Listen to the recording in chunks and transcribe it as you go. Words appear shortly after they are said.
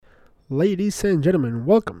Ladies and gentlemen,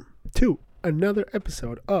 welcome to another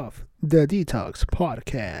episode of the Detox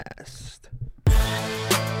Podcast.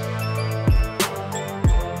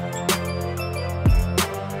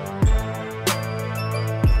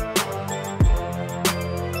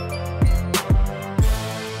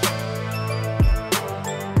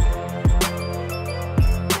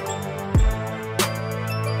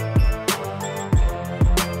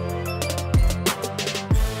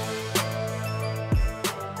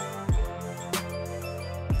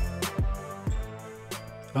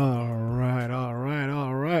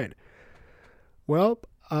 All right. Well,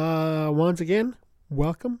 once again,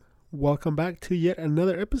 welcome back to yet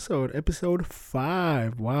another episode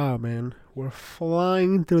 5. Wow, man, we're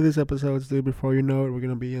flying through these episodes, dude. Before you know it, we're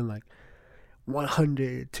gonna be in like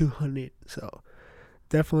 100, 200. So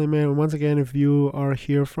definitely, man. Once again, if you are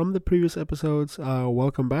here from the previous episodes,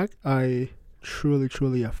 welcome back. I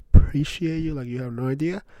truly appreciate you, like you have no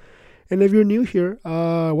idea. And if you're new here,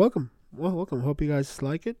 welcome. Well, welcome. Hope you guys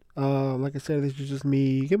like it. Like I said, this is just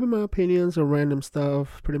me giving my opinions on random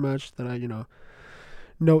stuff, pretty much, that I,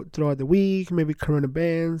 note throughout the week, maybe current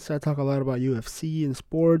events. I talk a lot about UFC and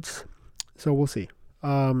sports, so we'll see.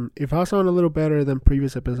 If I sound a little better than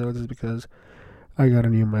previous episodes, it's because I got a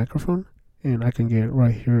new microphone, and I can get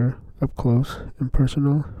right here up close and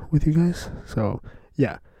personal with you guys. So,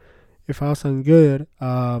 yeah. If I sound good,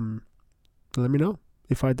 let me know.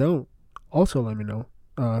 If I don't, also let me know.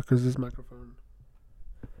 Because this microphone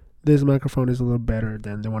is a little better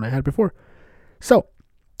than the one I had before. So,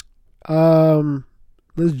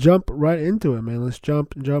 let's jump right into it, man. Let's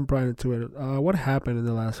jump right into it. What happened in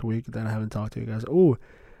the last week that I haven't talked to you guys? Oh,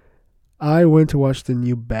 I went to watch the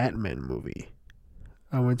new Batman movie.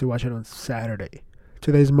 I went to watch it on Saturday.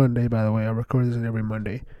 Today's Monday, by the way. I record this every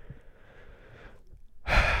Monday.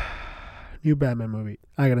 New Batman movie.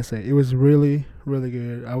 I gotta say, it was really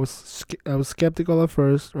good. I was skeptical at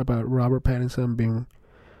first about Robert Pattinson being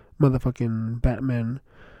motherfucking Batman,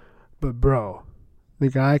 but bro, the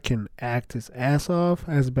guy can act his ass off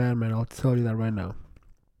as Batman. I'll tell you that right now.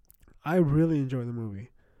 I really enjoyed the movie.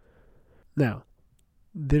 Now,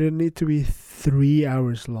 did it need to be 3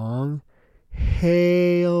 hours long?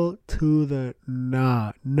 Hail to the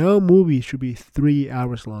nah. No movie should be 3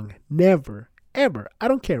 hours long. Never. Ever. I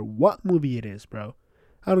don't care what movie it is, bro.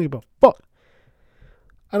 I don't give a fuck.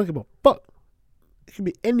 It could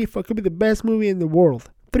be it could be the best movie in the world.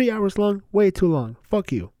 3 hours long, way too long.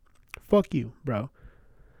 Fuck you, bro.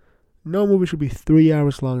 No movie should be 3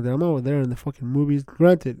 hours long. I'm over there in the fucking movies.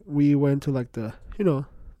 Granted, we went to like the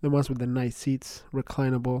ones with the nice seats,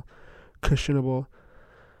 reclinable, cushionable.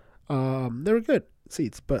 They were good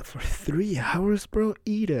seats, but for 3 hours, bro,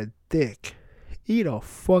 eat a dick. Eat a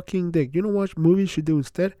fucking dick. You know what movies should do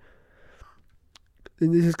instead?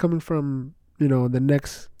 And this is coming from, the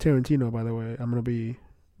next Tarantino, by the way. I'm going to be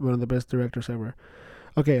one of the best directors ever.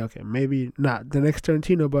 Okay, maybe not the next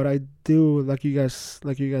Tarantino, but I do, like you guys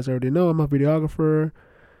already know, I'm a videographer,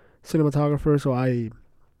 cinematographer, so I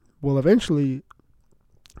will eventually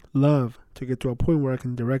love to get to a point where I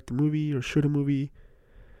can direct a movie or shoot a movie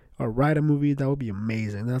or write a movie. That would be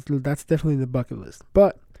amazing. That's definitely in the bucket list.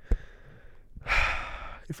 But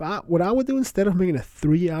what I would do instead of making a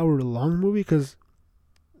 3 hour long movie, because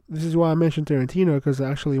this is why I mentioned Tarantino, because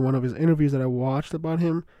actually one of his interviews that I watched about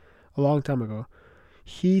him a long time ago,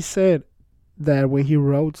 he said that when he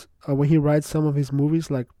writes some of his movies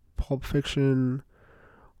like Pulp Fiction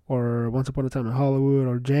or Once Upon a Time in Hollywood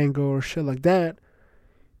or Django or shit like that,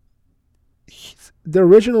 the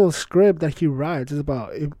original script that he writes is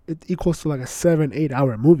about it equals to like a 7-8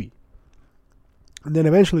 hour movie. And then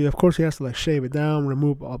eventually, of course, he has to like shave it down,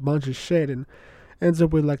 remove a bunch of shit, and ends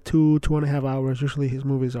up with like 2.5 hours. Usually his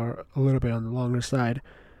movies are a little bit on the longer side.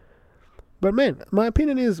 But man, my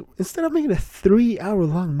opinion is, instead of making a 3 hour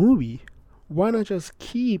long movie, why not just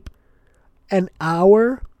keep an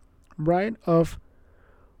hour, right, of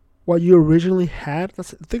what you originally had?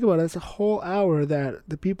 Think about it. That's a whole hour that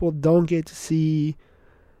the people don't get to see,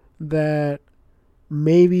 that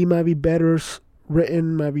maybe might be better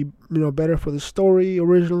written, might be better for the story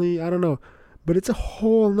originally. I don't know, but it's a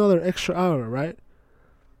whole another extra hour, right?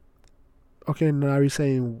 Okay, now you're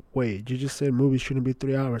saying, wait, you just said movies shouldn't be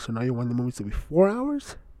 3 hours, so now you want the movies to be 4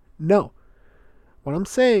 hours? No, what I'm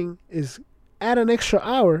saying is add an extra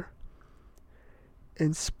hour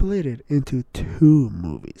and split it into 2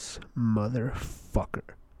 movies, motherfucker.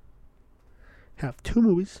 Have 2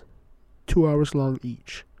 movies, 2 hours long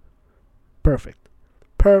each. Perfect.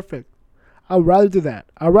 I'd rather do that.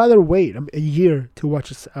 I'd rather wait a year to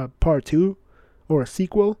watch a part 2 or a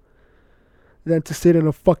sequel than to sit in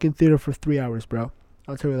a fucking theater for 3 hours, bro.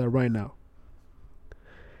 I'll tell you that right now.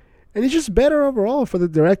 And it's just better overall for the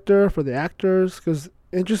director, for the actors, because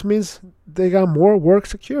it just means they got more work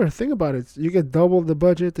secure. Think about it. You get double the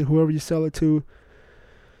budget to whoever you sell it to.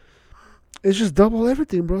 It's just double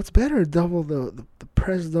everything, bro. It's better. Double the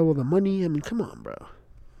press, double the money. I mean, come on, bro.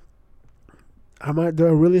 Do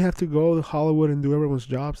I really have to go to Hollywood and do everyone's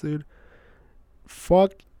jobs, dude?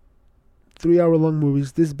 Fuck 3 hour long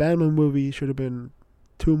movies. This Batman movie should have been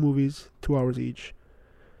 2 movies, 2 hours each.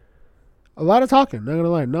 A lot of talking, not gonna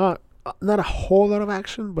lie. Not a whole lot of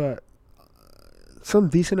action, but some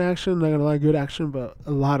decent action. Not gonna lie, good action, but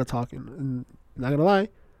a lot of talking. And not gonna lie,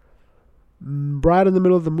 right in the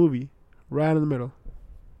middle of the movie, right in the middle,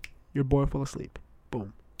 your boy fell asleep.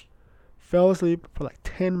 Boom, fell asleep for like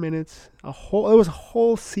 10 minutes. It was a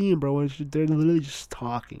whole scene, bro. When they're literally just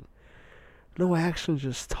talking, no action,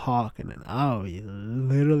 just talking, and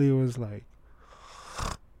literally was like,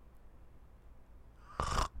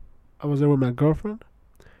 I was there with my girlfriend.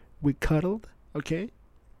 We cuddled, okay?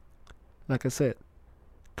 Like I said,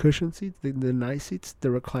 cushion seats, the nice seats, the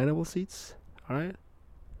reclinable seats, alright?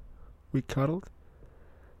 We cuddled,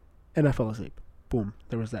 and I fell asleep. Boom,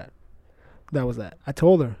 there was that. That was that. I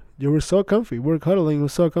told her, you were so comfy. We were cuddling, it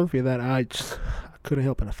was so comfy that I couldn't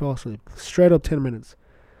help it. I fell asleep. Straight up 10 minutes.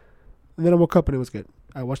 And then I woke up and it was good.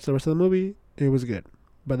 I watched the rest of the movie, it was good.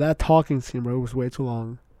 But that talking scene, bro, was way too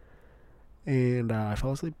long. And I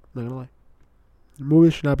fell asleep, not gonna lie. The movie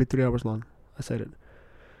should not be 3 hours long. I said it.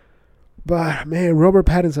 But man, Robert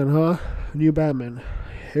Pattinson, huh? New Batman.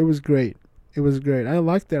 It was great. It was great. I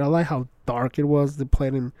liked it. I like how dark it was. They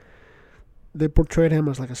portrayed him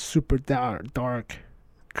as like a super dark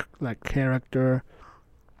like character,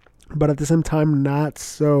 but at the same time not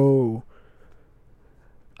so,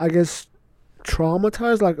 I guess,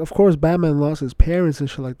 traumatized. Like, of course, Batman lost his parents and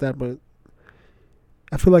shit like that, but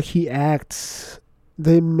I feel like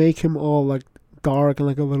they make him all like dark and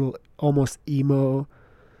like a little almost emo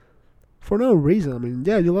for no reason. I mean,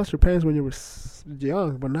 yeah, you lost your parents when you were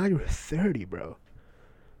young, but now you're 30, bro,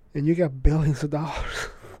 and you got billions of dollars.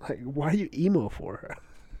 Like, why are you emo for?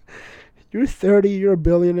 You're 30, you're a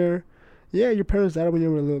billionaire. Yeah, your parents died when you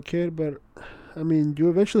were a little kid, but I mean, you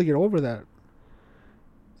eventually get over that.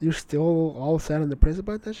 You're still all sad and depressed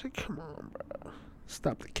about that shit? Come on, bro.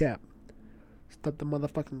 Stop the cap. Stop the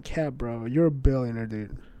motherfucking cap, bro. You're a billionaire,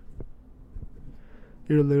 dude.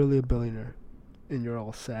 You're literally a billionaire. And you're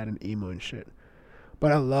all sad and emo and shit.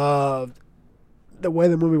 But I loved the way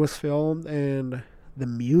the movie was filmed, and the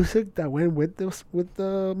music that went with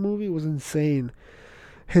the movie was insane.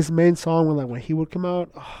 His main song, when he would come out,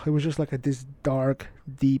 it was just like this dark,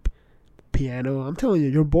 deep piano. I'm telling you,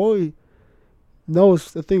 your boy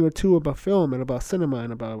knows a thing or two about film and about cinema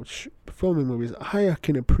and about filming movies. I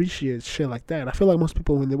can appreciate shit like that. I feel like most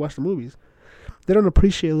people, when they watch the movies, they don't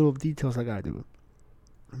appreciate little details like I do.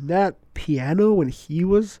 That piano, it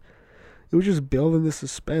was just building the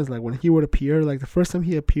suspense. Like, when he would appear, like the first time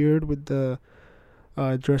he appeared with the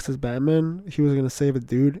dressed as Batman, he was gonna save a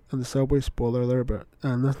dude on the subway. Spoiler alert, but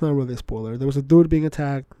that's not really a spoiler. There was a dude being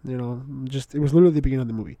attacked. It was literally the beginning of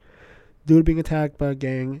the movie. Dude being attacked by a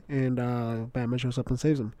gang, and Batman shows up and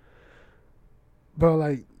saves him. But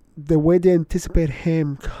like the way they anticipate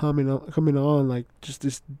him coming on, like just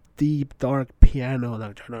this deep dark piano,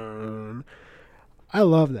 like I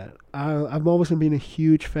love that. I've always been a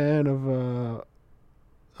huge fan of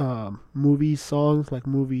movie songs, like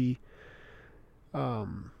movie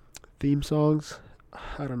theme songs.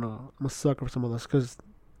 I don't know. I'm a sucker for some of those, because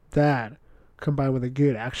that combined with a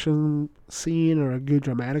good action scene or a good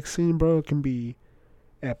dramatic scene, bro, it can be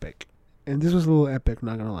epic. And this was a little epic,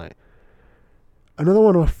 not gonna lie. Another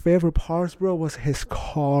one of my favorite parts, bro, was his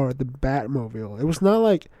car, the Batmobile. It was not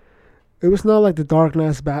like the Dark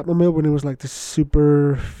Knight's Batmobile when it was like this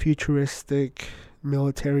super futuristic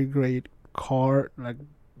military grade car. Like,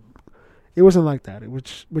 it wasn't like that.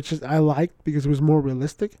 Which I liked, because it was more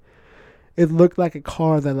realistic. It looked like a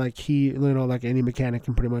car that like like any mechanic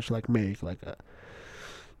can pretty much like make, like a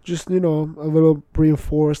little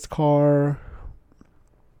reinforced car.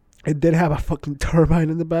 It did have a fucking turbine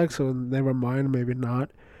in the back, so never mind, maybe not.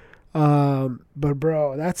 But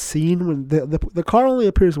bro, that scene when the car only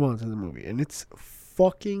appears once in the movie, and it's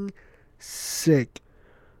fucking sick,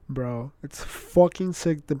 bro. It's fucking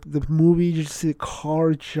sick. The movie, you just see the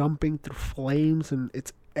car jumping through flames, and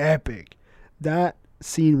it's epic. That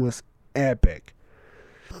scene was epic.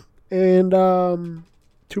 And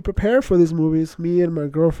to prepare for these movies, me and my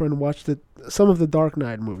girlfriend watched some of the Dark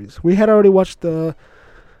Knight movies. We had already watched the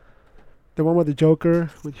one with the Joker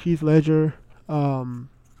with Heath Ledger a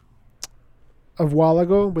while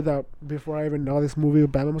ago, before I even know this movie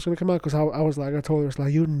with Batman was gonna come out. Because I told her, it's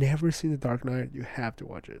like, you've never seen the Dark Knight, you have to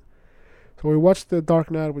watch it. So we watched The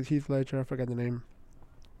Dark Knight with Heath Ledger. I forgot the name.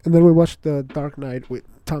 And then we watched The Dark Knight with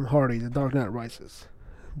Tom Hardy, The Dark Knight Rises,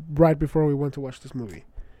 right before we went to watch this movie.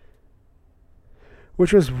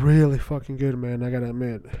 Which was really fucking good, man, I gotta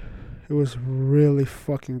admit. It was really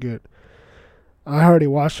fucking good. I already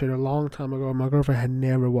watched it a long time ago. My girlfriend had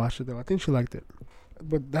never watched it, though. I think she liked it.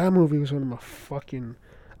 But that movie was one of my fucking...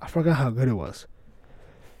 I forgot how good it was.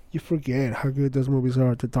 You forget how good those movies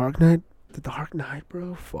are. The Dark Knight? The Dark Knight,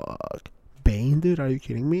 bro? Fuck. Bane, dude? Are you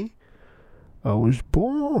kidding me? I was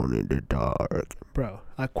born in the dark. Bro,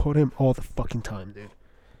 I quote him all the fucking time, dude.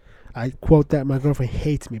 I quote that. My girlfriend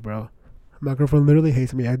hates me, bro. My girlfriend literally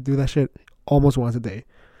hates me. I do that shit almost once a day.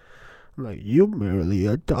 I'm like, you merely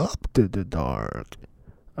adopted the dark.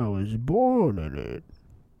 I was born in it.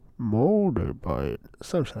 Molded by it.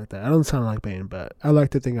 Something like that. I don't sound like Bane, but I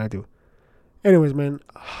like to think I do. Anyways, man.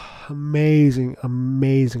 Amazing,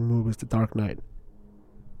 amazing movies, The Dark Knight.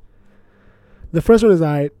 The first one is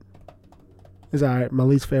alright. My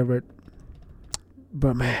least favorite.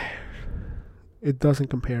 But man, it doesn't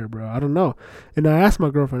compare, bro. I don't know. And I asked my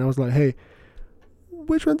girlfriend, I was like, hey,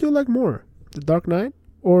 which one do you like more? The Dark Knight?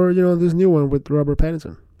 Or, this new one with Robert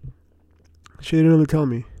Pattinson? She didn't really tell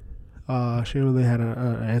me. She didn't really had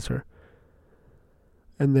an answer.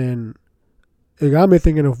 And then it got me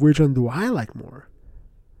thinking of which one do I like more.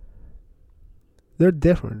 They're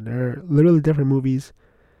different. They're literally different movies.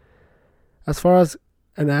 As far as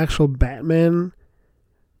an actual Batman,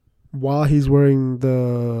 while he's wearing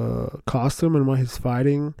the costume and while he's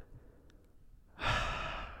fighting,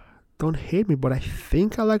 don't hate me, but I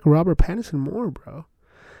think I like Robert Pattinson more, bro.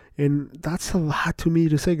 And that's a lot to me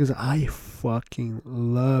to say because I fucking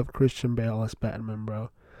love Christian Bale as Batman, bro.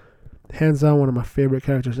 Hands down, one of my favorite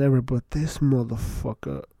characters ever. But this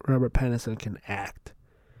motherfucker, Robert Pattinson, can act.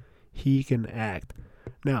 He can act.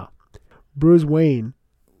 Now, Bruce Wayne,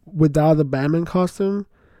 without the Batman costume,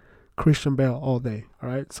 Christian Bale all day. All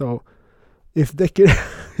right. So if they can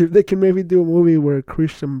maybe do a movie where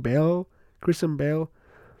Christian Bale, is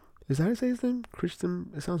that how you say his name?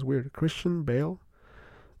 It sounds weird. Christian Bale.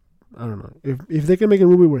 I don't know. If they can make a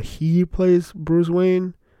movie where he plays Bruce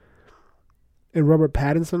Wayne and Robert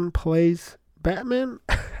Pattinson plays Batman,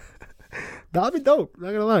 that'll be dope.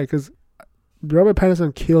 Not gonna lie, because Robert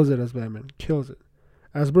Pattinson kills it as Batman. Kills it.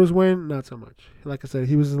 As Bruce Wayne, not so much. Like I said,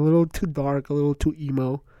 he was a little too dark, a little too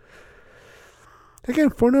emo. Again,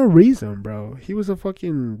 for no reason, bro. He's a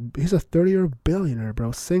 30-year billionaire,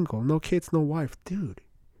 bro. Single, no kids, no wife. Dude,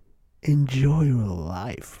 enjoy your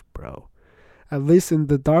life, bro. At least in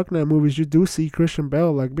the Dark Knight movies, you do see Christian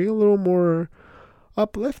Bale like being a little more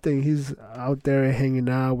uplifting. He's out there hanging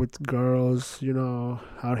out with girls,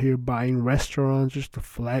 out here buying restaurants just to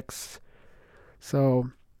flex.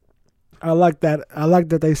 So I like that. I like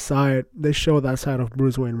that they show that side of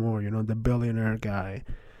Bruce Wayne more. The billionaire guy,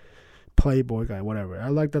 playboy guy, whatever. I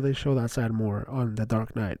like that they show that side more on the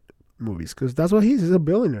Dark Knight movies because that's what he's a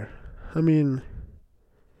billionaire. I mean,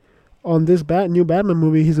 on this new Batman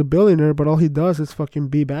movie, he's a billionaire, but all he does is fucking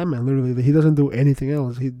be Batman, literally. He doesn't do anything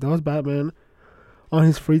else. He does Batman on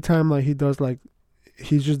his free time like he does, like,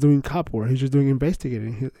 he's just doing cop work. He's just doing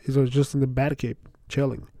investigating. He's just in the Batcave,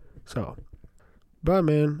 chilling. So, but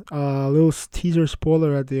man, a little teaser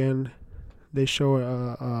spoiler at the end. They show,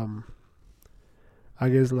 I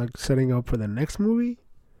guess, like, setting up for the next movie.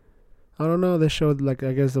 I don't know. They showed, like,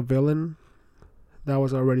 I guess, a villain that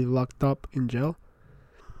was already locked up in jail.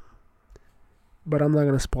 But I'm not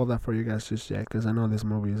going to spoil that for you guys just yet because I know this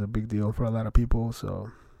movie is a big deal for a lot of people. So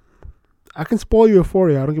I can spoil you for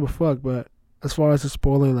you. I don't give a fuck. But as far as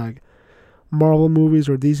spoiling like Marvel movies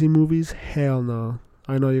or DC movies, hell no.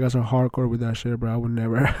 I know you guys are hardcore with that shit, bro. I would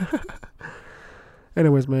never.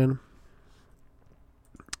 Anyways, man.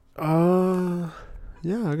 Yeah,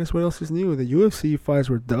 I guess what else is new? The UFC fights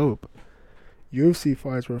were dope. UFC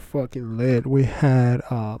fights were fucking lit. We had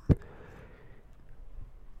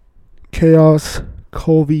Chaos,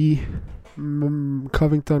 Colby,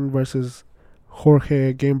 Covington versus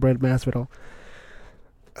Jorge Gamebred Masvidal.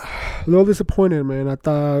 A little disappointed, man. I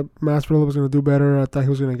thought Masvidal was going to do better. I thought he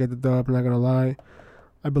was going to get the dub, I'm not going to lie.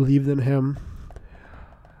 I believed in him.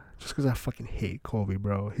 Just because I fucking hate Colby,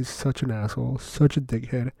 bro. He's such an asshole. Such a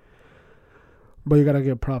dickhead. But you got to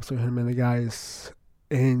give props to him, man. The guy is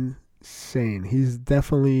insane. He's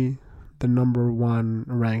definitely the number one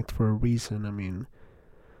ranked for a reason. I mean,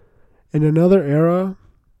 in another era,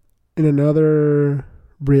 in another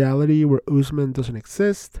reality where Usman doesn't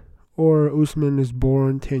exist, or Usman is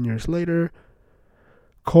born 10 years later,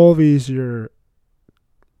 Colby is your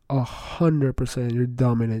 100% your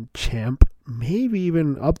dominant champ. Maybe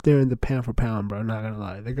even up there in the pound for pound, bro. Not gonna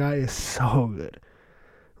lie. The guy is so good.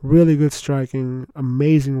 Really good striking,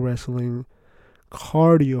 amazing wrestling,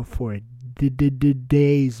 cardio for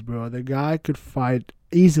days, bro. The guy could fight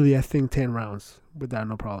easily, I think, 10 rounds without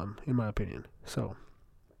no problem, in my opinion. So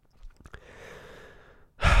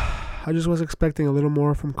I just was expecting a little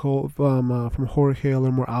more from from Jorge, a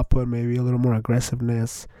little more output, maybe a little more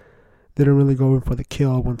aggressiveness. Didn't really go in for the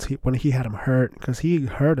kill when he had him hurt, because he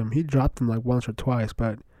hurt him. He dropped him like once or twice,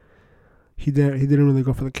 but he didn't really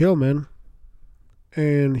go for the kill, man.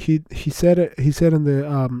 And he said in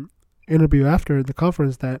the interview after the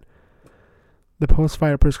conference, that the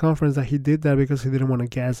post-fight press conference, that he did that because he didn't want to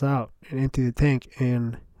gas out and empty the tank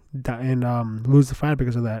and lose the fight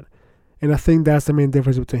because of that. And I think that's the main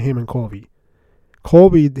difference between him and Colby.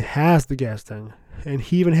 Colby has the gas tank, and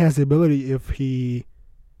he even has the ability,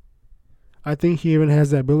 I think he even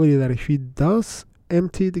has the ability that if he does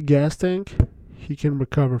empty the gas tank, he can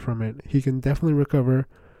recover from it. He can definitely recover.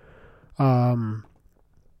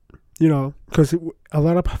 Because a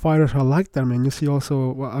lot of fighters are like that, man. You see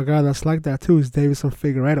also a guy that's like that too is Davison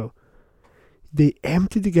Figueiredo. They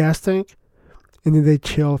empty the gas tank, and then they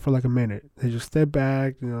chill for like a minute. They just step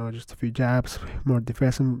back, just a few jabs, more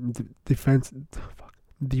defensive.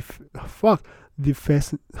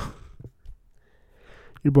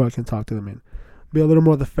 Your boy can talk to them, man. Be a little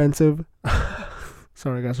more defensive.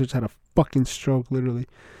 Sorry, guys, I just had a fucking stroke, literally.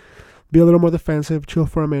 Be a little more defensive, chill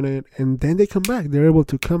for a minute, and then they come back. They're able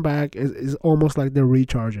to come back. It's almost like they're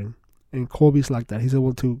recharging. And Colby's like that. He's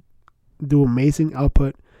able to do amazing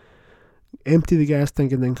output, empty the gas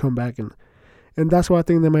tank, and then come back. And that's why I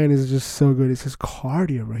think the man is just so good. It's his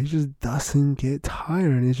cardio, bro. He just doesn't get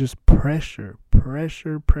tired. And it's just pressure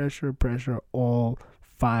all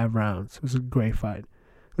 5 rounds. It was a great fight.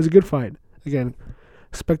 It was a good fight. Again,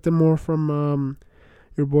 expected more from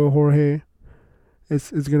your boy Jorge.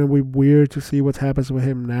 It's gonna be weird to see what happens with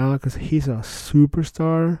him now, because he's a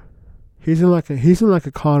superstar. He's in like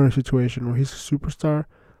a Conor situation where he's a superstar,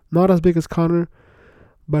 not as big as Conor,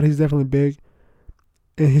 but he's definitely big.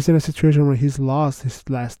 And he's in a situation where he's lost his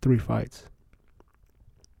last 3 fights,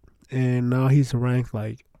 and now he's ranked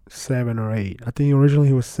like 7 or 8. I think originally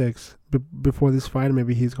he was 6. Before this fight,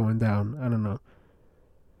 maybe he's going down. I don't know.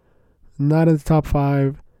 Not in the top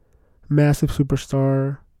 5. Massive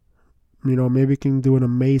superstar. Maybe can do an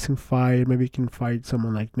amazing fight. Maybe can fight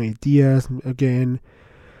someone like Nate Diaz again.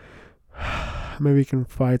 Maybe can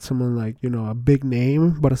fight someone like, a big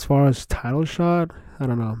name. But as far as title shot, I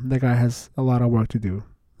don't know. That guy has a lot of work to do.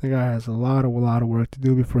 The guy has a lot of work to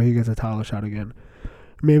do before he gets a title shot again.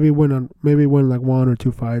 Maybe win like 1 or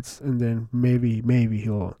 2 fights, and then maybe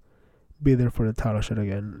he'll be there for the title shot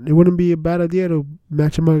again. It wouldn't be a bad idea to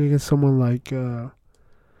match him up against someone like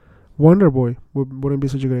Wonder Boy. Wouldn't be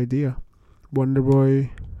such a good idea. Wonder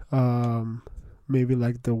Boy, maybe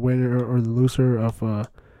like the winner or the loser of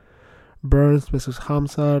Burns versus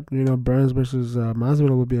Hamzat. Burns versus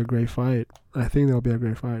Masvidal would be a great fight. I think that'll be a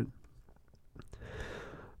great fight.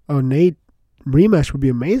 Nate rematch would be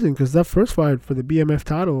amazing, because that first fight for the BMF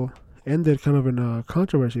title ended kind of in a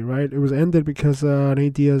controversy, right? It was ended because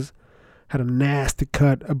Nate Diaz had a nasty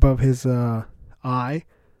cut above his eye.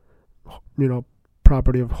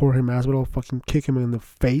 Property of Jorge Masvidal. Fucking kick him in the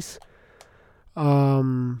face.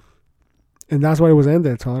 And that's why it was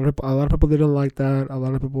ended. So a lot of people didn't like that. A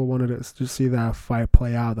lot of people wanted to see that fight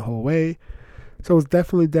play out the whole way. So it's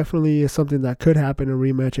definitely something that could happen, a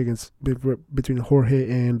rematch between Jorge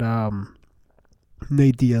and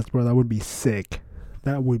Nate Diaz, bro. That would be sick.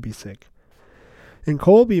 That would be sick. And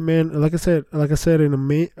Colby, man, like I said, I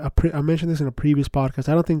mentioned this in a previous podcast.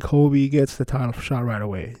 I don't think Colby gets the title shot right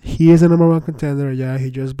away. He is a number 1 contender. Yeah,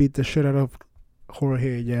 he just beat the shit out of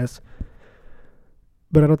Jorge. Yes.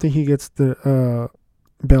 But I don't think he gets the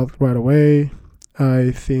belt right away.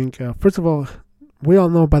 I think, first of all, we all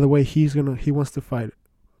know, by the way, he wants to fight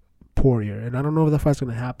Poirier. And I don't know if that fight's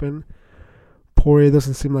going to happen. Poirier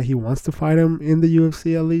doesn't seem like he wants to fight him in the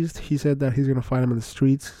UFC, at least. He said that he's going to fight him in the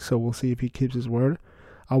streets. So we'll see if he keeps his word.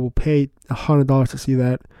 I will pay $100 to see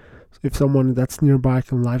that. If someone that's nearby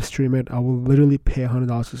can live stream it, I will literally pay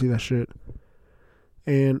 $100 to see that shit.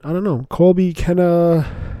 And I don't know. Colby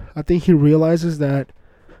I think he realizes that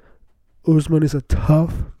Usman is a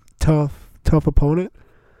tough opponent.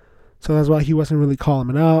 So that's why he wasn't really calling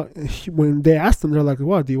him out. When they asked him, they're like,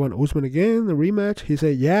 what, do you want Usman again, the rematch? He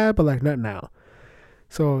said, yeah, but like not now.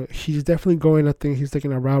 So he's definitely I think he's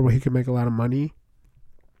taking a route where he can make a lot of money.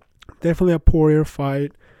 Definitely a Poirier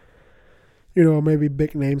fight. Maybe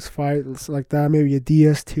big names fights like that. Maybe a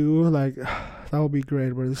Diaz too. Like, that would be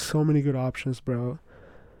great, bro. There's so many good options, bro.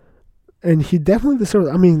 And he definitely deserves,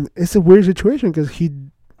 I mean, it's a weird situation because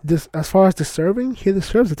as far as deserving, he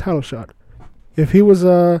deserves a title shot. If he was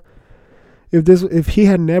if he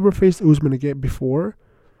had never faced Usman again before,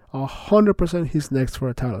 100% he's next for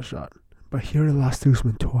a title shot. But he already lost to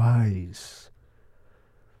Usman twice.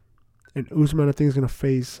 And Usman, I think, is gonna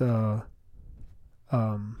face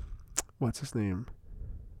what's his name?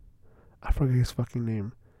 I forget his fucking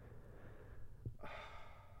name.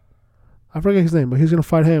 I forget his name, but he's gonna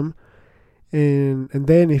fight him. And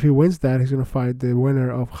then if he wins that, he's gonna fight the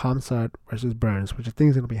winner of Hamzat versus Burns, which I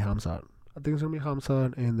think is gonna be Hamzat. I think it's gonna be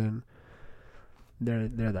Hamzat, and then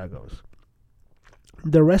there that goes.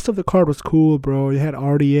 The rest of the card was cool, bro. You had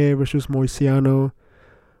RDA versus Moisiano,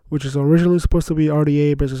 which is originally supposed to be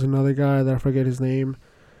RDA versus another guy that I forget his name,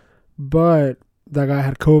 but that guy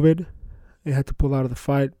had COVID. He had to pull out of the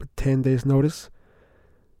fight with 10 days notice.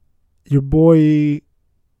 Your boy,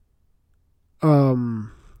 fuck,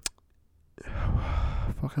 I'm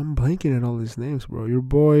blanking at all these names, bro. Your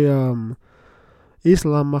boy,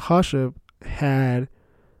 Islam Makhachev had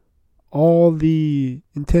all the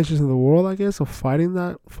intentions in the world, I guess, of fighting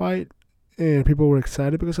that fight, and people were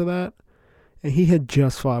excited because of that. And he had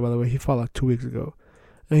just fought, by the way. He fought like 2 weeks ago.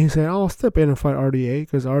 And he said, I'll step in and fight RDA,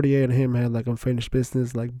 because RDA and him had like unfinished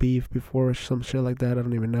business, like beef before or some shit like that. I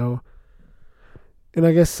don't even know. And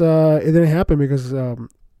I guess it didn't happen because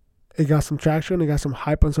it got some traction. It got some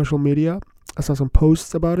hype on social media. I saw some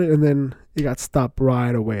posts about it, and then it got stopped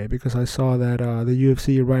right away because I saw that the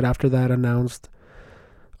UFC right after that announced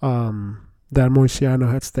that Moisiano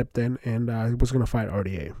had stepped in and he was going to fight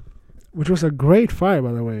RDA, which was a great fight,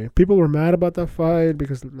 by the way. People were mad about that fight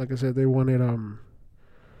because, like I said, they wanted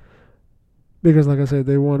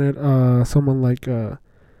someone like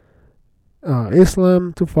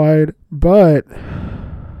Islam to fight, but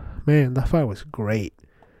man, that fight was great.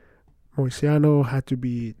 Moisiano had to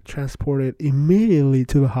be transported immediately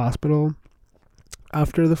to the hospital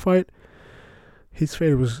after the fight. His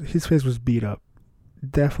face was beat up.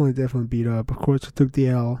 Definitely beat up. Of course, he took the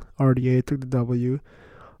L. RDA took the W.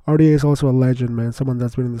 RDA is also a legend, man. Someone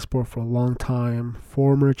that's been in the sport for a long time.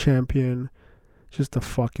 Former champion. Just a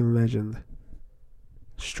fucking legend.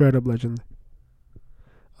 Straight up legend.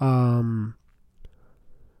 I'm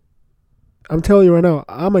telling you right now,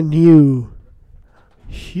 I'm a new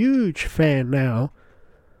huge fan now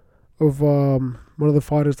of one of the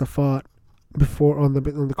fighters that fought before on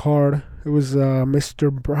the card. It was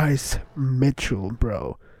Mr. Bryce Mitchell,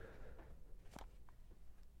 bro.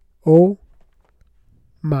 Oh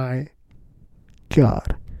my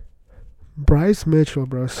god, Bryce Mitchell,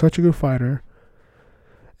 bro, such a good fighter.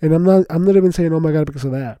 And I'm not even saying oh my god because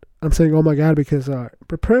of that. I'm saying oh my god because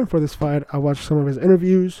preparing for this fight, I watched some of his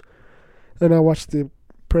interviews, and I watched the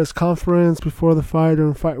press conference before the fight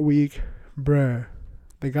during fight week, bruh.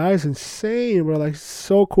 The guy's insane, bro. Like,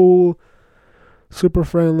 so cool, super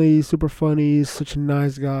friendly, super funny, such a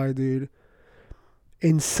nice guy, dude.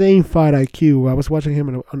 Insane fight IQ. I was watching him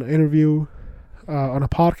on an interview, on a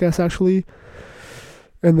podcast actually,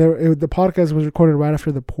 and the podcast was recorded right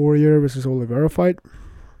after the Poirier versus Oliveira fight,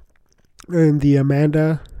 and the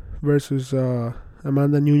Amanda Nunes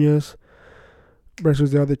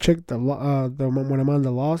versus the other chick, the when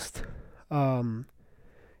Amanda lost. And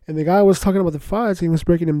the guy was talking about the fights. He was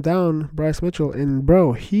breaking him down, Bryce Mitchell, and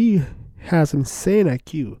bro, he has insane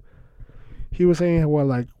IQ. He was saying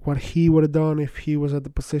what he would have done if he was at the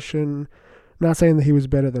position. Not saying that he was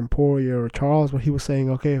better than Poirier or Charles, but he was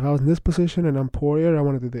saying, okay, if I was in this position and I'm Poirier, I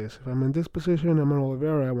want to do this. If I'm in this position, I'm in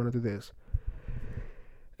Oliveira, I want to do this.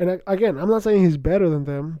 And again, I'm not saying he's better than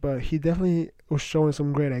them, but he definitely was showing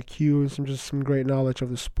some great IQ and some great knowledge of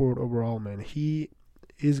the sport overall, man. He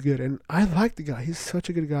is good, and I like the guy. He's such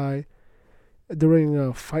a good guy.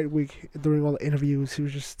 During fight week, during all the interviews, he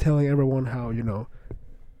was just telling everyone how,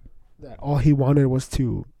 that all he wanted was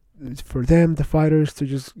for them, the fighters, to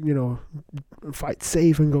just, fight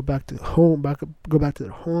safe and go back to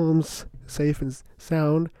their homes, safe and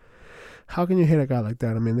sound. How can you hate a guy like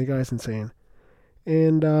that? I mean, the guy's insane.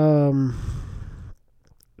 And then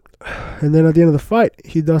at the end of the fight,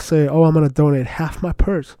 he does say, "Oh, I'm gonna donate half my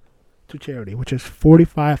purse to charity, which is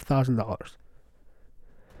 $45,000."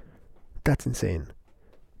 That's insane,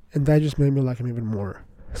 and that just made me like him even more.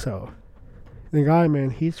 So, the guy,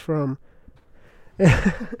 man, he's from.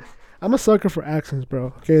 I'm a sucker for accents,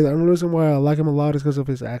 bro. Okay, the only reason why I like him a lot is because of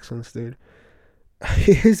his accents, dude.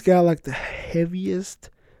 He's got like the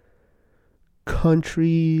heaviest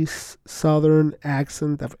country southern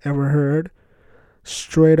accent I've ever heard.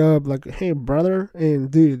 Straight up, like, hey, brother.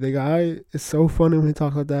 And dude, the guy is so funny when he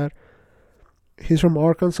talks like that. He's from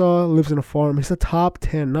Arkansas, lives in a farm. He's a top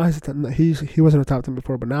 10. Now he wasn't a top 10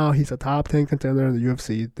 before, but now he's a top 10 contender in the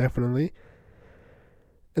UFC, definitely.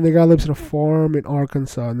 And the guy lives in a farm in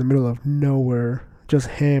Arkansas in the middle of nowhere, just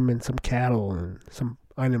him and some cattle and some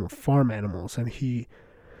farm animals. And he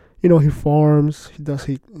farms.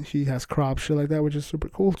 He has crops, shit like that, which is super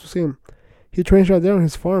cool to see him. He trains right there on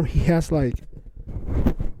his farm. He has like,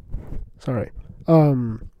 sorry,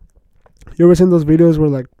 you ever seen those videos where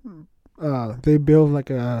like, they build like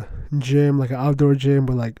a gym, like an outdoor gym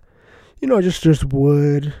with like, just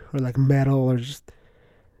wood or like metal or just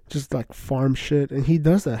like farm shit, and he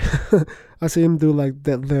does that. I see him do like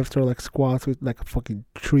deadlifts or like squats with like a fucking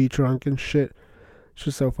tree trunk and shit. It's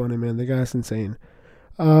just so funny, man. The guy's insane.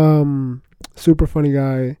 Super funny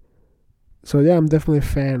guy. So yeah, I'm definitely a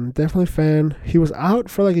fan. Definitely a fan. He was out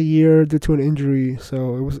for like a year due to an injury,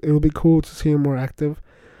 so it'll be cool to see him more active.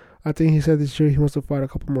 I think he said this year he wants to fight a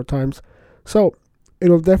couple more times. So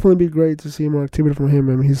it'll definitely be great to see more activity from him.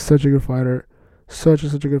 I mean, he's such a good fighter. Such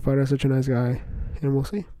a good fighter, such a nice guy. And we'll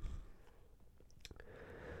see.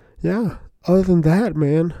 Yeah. Other than that,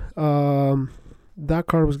 man, that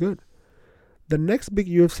card was good. The next big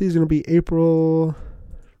UFC is going to be April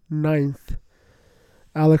 9th.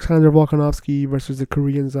 Alexander Volkanovski versus the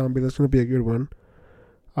Korean Zombie. That's going to be a good one.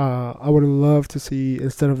 I would love to see,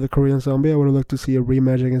 instead of the Korean Zombie, I would have loved to see a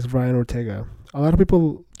rematch against Brian Ortega. A lot of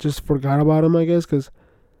people just forgot about him, I guess, because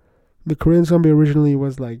the Korean Zombie originally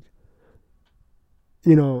was like,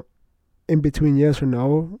 in between yes or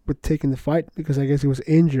no with taking the fight, because I guess he was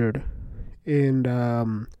injured,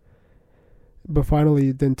 and but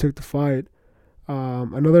finally then took the fight.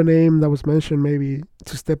 Another name that was mentioned maybe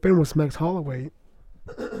to step in was Max Holloway,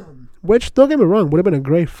 which, don't get me wrong, would have been a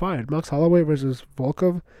great fight. Max Holloway versus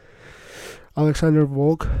Volkov, Alexander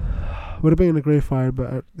Volk, would have been a great fight,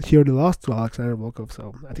 but he already lost to Alexander Volkov,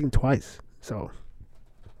 so I think twice. So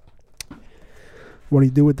what do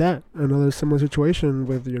you do with that? Another similar situation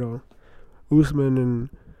with Usman and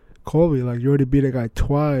Colby. Like, you already beat a guy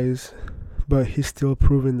twice, but he's still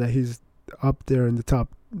proven that he's up there in the top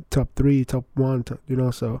three, top one.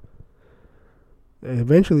 So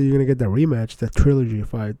eventually you're gonna get that rematch, that trilogy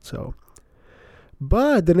fight. So,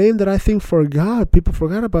 but the name that I think people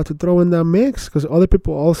forgot about to throw in that mix, because other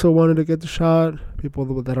people also wanted to get the shot,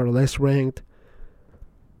 people that are less ranked.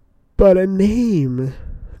 But a name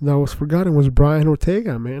that was forgotten was Brian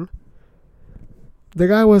Ortega, man. The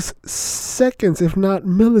guy was seconds, if not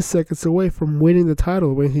milliseconds, away from winning the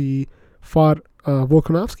title when he fought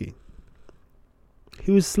Volkanovski.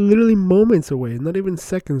 He was literally moments away, not even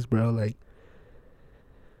seconds, bro. Like,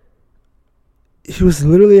 he was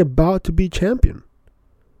literally about to be champion.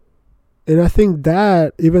 And I think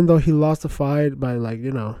that, even though he lost the fight by, like,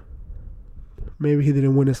 maybe he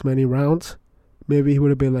didn't win as many rounds. Maybe he would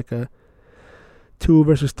have been like a 2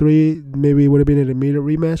 versus 3. Maybe it would have been an immediate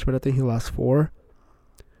rematch, but I think he lost 4.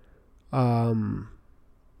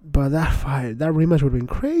 But that rematch would have been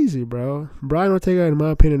crazy, bro. Brian Ortega, in my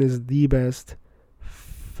opinion, is the best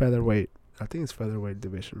featherweight. I think it's featherweight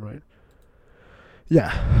division, right?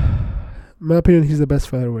 Yeah. In my opinion, he's the best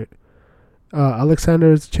featherweight.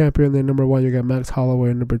 Alexander is champion. Then number 1, you got Max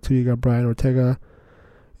Holloway. Number 2, you got Brian Ortega.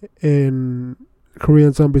 And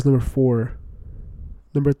Korean Zombies number 4.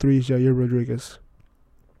 Number 3 is Jair Rodriguez.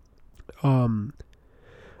 I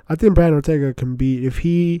think Brian Ortega can beat, if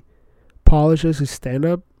he polishes his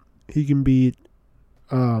stand-up, he can beat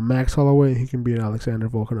Max Holloway, and he can beat Alexander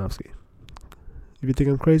Volkanovski. If you think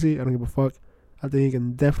I'm crazy, I don't give a fuck. I think he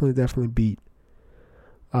can definitely beat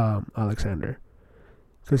Alexander,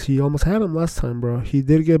 because he almost had him last time, bro. He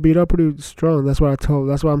did get beat up pretty strong. That's why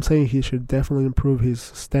I'm saying he should definitely improve his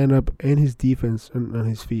stand-up and his defense on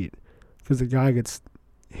his feet, because the guy gets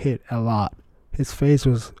hit a lot. His face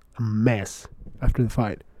was a mess after the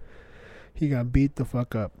fight. He got beat the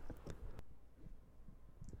fuck up.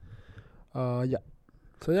 Yeah.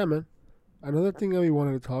 So yeah, man. Another thing that we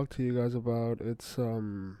wanted to talk to you guys about, it's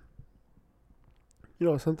something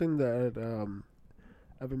that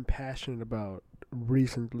I've been passionate about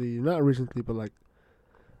recently. Not recently, but like,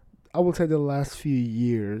 I would say the last few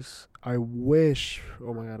years. I wish,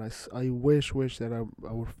 oh my god, I wish that I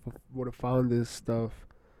would have found this stuff,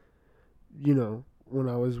 when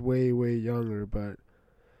I was way younger. But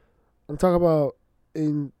I'm talking about,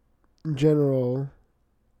 in general,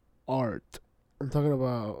 art. I'm talking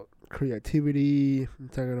about creativity. I'm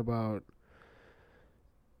talking about,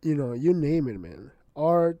 you name it, man.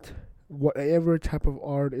 Art, whatever type of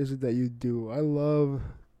art is it that you do. I love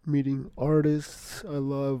meeting artists. I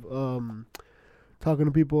love talking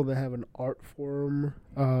to people that have an art form.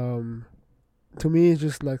 To me, it's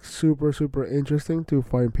just like super interesting to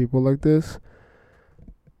find people like this.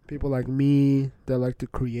 People like me that like to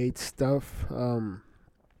create stuff. And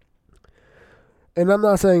I'm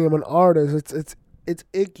not saying I'm an artist. it's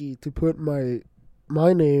icky to put my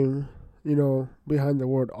name, behind the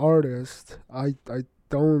word artist. I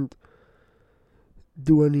don't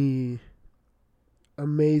do any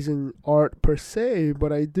amazing art per se,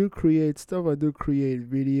 but I do create stuff. I do create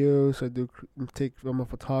videos. I'm a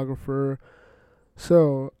photographer.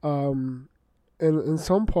 So, in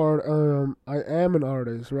some part, I am an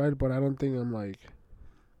artist, right? But I don't think I'm like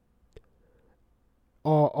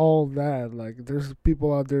all that. Like, there's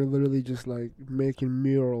people out there literally just like making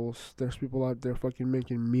murals. There's people out there fucking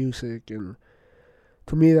making music, and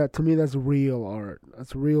to me that's real art.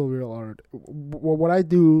 That's real art. What I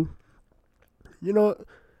do, you know,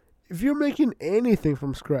 if you're making anything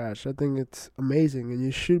from scratch, I think it's amazing, and you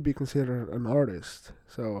should be considered an artist.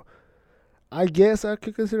 So I guess I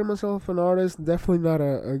could consider myself an artist. Definitely not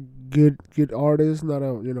a good artist, not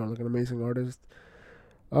a like an amazing artist.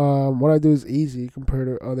 What I do is easy compared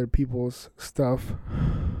to other people's stuff.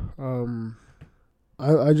 Um,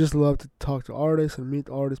 I just love to talk to artists and meet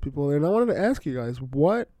artists, people, and I wanted to ask you guys,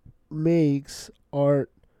 what makes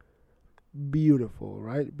art beautiful,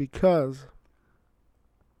 right? Because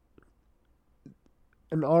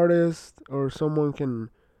an artist or someone can,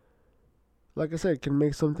 like I said, can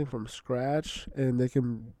make something from scratch, and they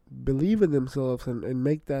can believe in themselves and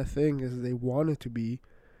make that thing as they want it to be.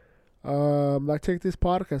 Like take this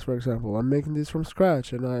podcast for example. I'm making this from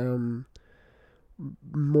scratch, and I am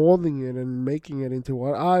molding it and making it into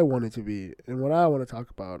what I want it to be and what I want to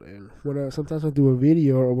talk about. And sometimes I do a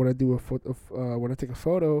video, or when I do when I take a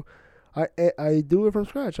photo, I do it from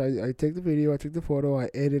scratch. I take the video, I take the photo, I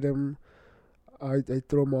edit them, I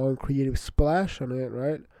throw my own creative splash on it,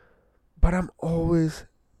 right? But I'm always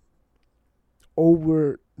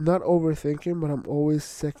not overthinking, but I'm always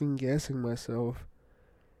second guessing myself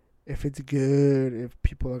if it's good, if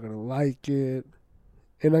people are gonna like it.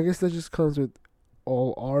 And I guess that just comes with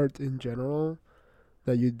all art in general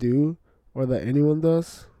that you do or that anyone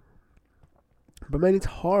does. But man, it's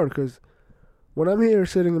hard because when I'm here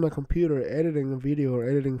sitting in my computer editing a video or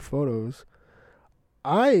editing photos,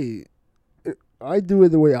 I do it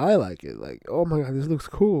the way I like it. Like, oh my god, this looks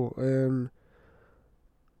cool.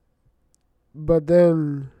 But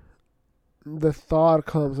then the thought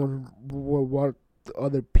comes on what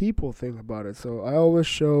other people think about it. So I always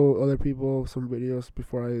show other people some videos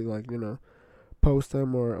before I post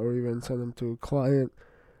them or even send them to a client,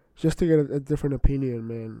 just to get a different opinion,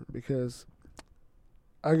 man. Because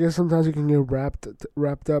I guess sometimes you can get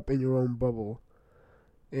wrapped up in your own bubble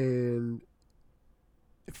and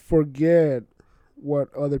forget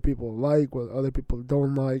what other people like, what other people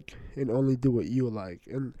don't like, and only do what you like.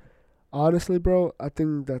 And honestly, bro, I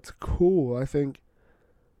think that's cool. I think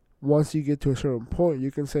once you get to a certain point,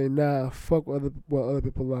 you can say, nah, fuck what other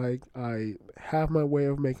people like. I have my way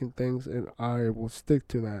of making things, and I will stick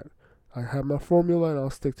to that. I have my formula, and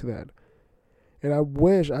I'll stick to that. And I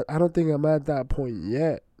don't think I'm at that point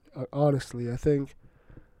yet, honestly. I think,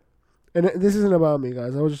 and this isn't about me,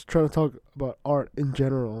 guys. I was just trying to talk about art in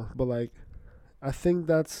general. But, like, I think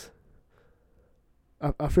I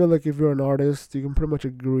feel like if you're an artist, you can pretty much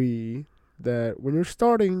agree that when you're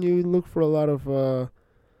starting, you look for a lot of what's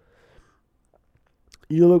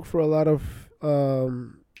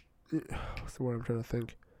the word I'm trying to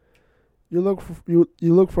think? You look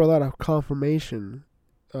for a lot of confirmation,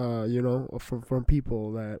 from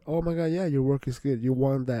people that, oh my god, yeah, your work is good. You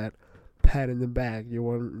want that pat in the back. You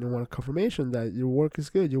want a confirmation that your work is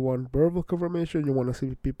good. You want verbal confirmation. You want to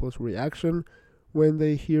see people's reaction when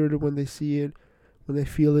they hear it, when they see it, when they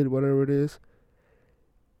feel it, whatever it is.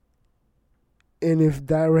 And if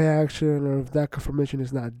that reaction or if that confirmation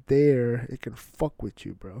is not there, it can fuck with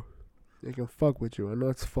you, bro. It can fuck with you. I know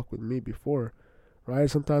it's fucked with me before, right?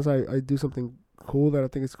 Sometimes I do something cool that I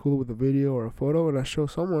think is cool with a video or a photo, and I show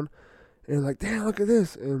someone, and like, damn, look at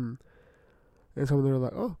this, and someone they're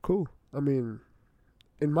like, oh, cool. I mean,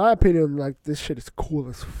 in my opinion, like, this shit is cool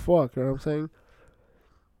as fuck. You know what I'm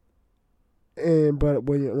saying? But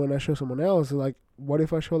when I show someone else, like, what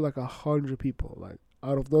if I show like 100 people? Like,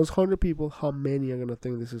 out of those 100 people, how many are gonna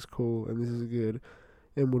think this is cool and this is good,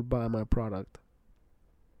 and would buy my product?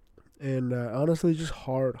 And honestly, just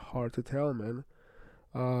hard to tell, man.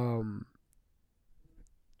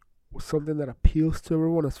 Something that appeals to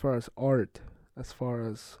everyone as far as art, as far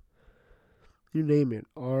as you name it,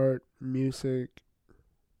 art, music,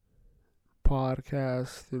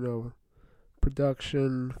 podcast,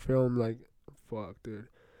 production, film, like, fuck, dude.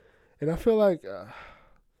 And I feel like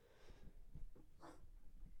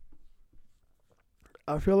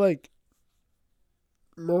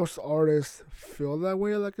most artists feel that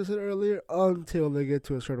way, like I said earlier, until they get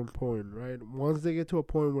to a certain point, right? Once they get to a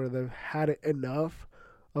point where they've had it enough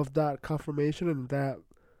of that confirmation and that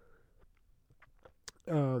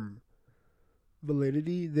um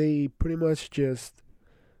validity, they pretty much just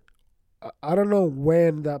I don't know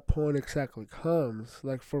when that point exactly comes.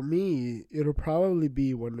 Like for me, it'll probably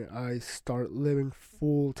be when I start living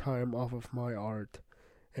full time off of my art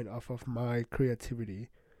and off of my creativity.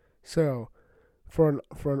 So for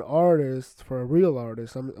an artist, for a real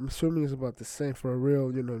artist, I'm assuming it's about the same. For a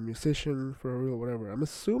real, musician, for a real whatever, I'm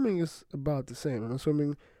assuming it's about the same.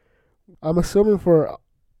 I'm assuming for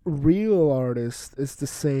real artists, it's the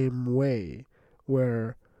same way,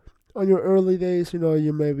 where on your early days,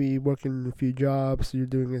 you may be working a few jobs, you're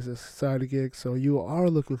doing it as a side gig, so you are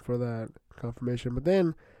looking for that confirmation. But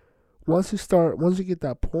then once you get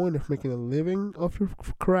that point of making a living of your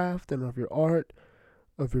craft and of your art,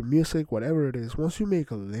 of your music, whatever it is, once you make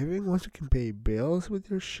a living, once you can pay bills with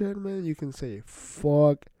your shit, man, you can say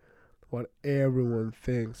fuck what everyone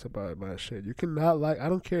thinks about my shit. You cannot I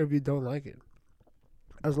don't care if you don't like it.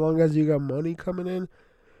 As long as you got money coming in,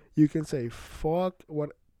 you can say fuck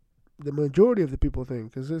what the majority of the people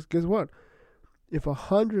think. Because guess what? If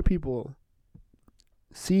 100 people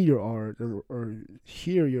see your art or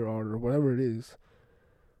hear your art or whatever it is,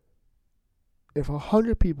 if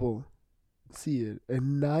 100 people see it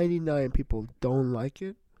and 99 people don't like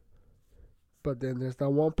it, but then there's that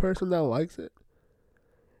one person that likes it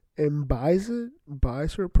and buys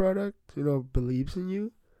your product, believes in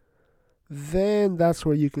you, then that's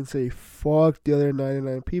where you can say fuck the other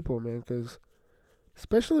 99 people, man. Because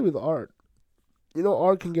especially with art,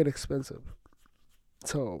 art can get expensive.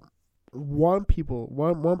 So one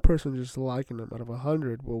person just liking them out of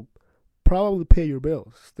 100 will probably pay your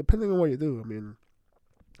bills, depending on what you do. I mean,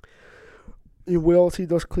 you will see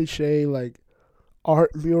those cliche like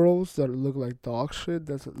art murals that look like dog shit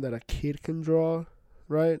that a kid can draw,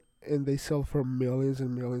 right? And they sell for millions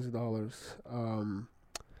and millions of dollars.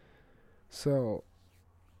 So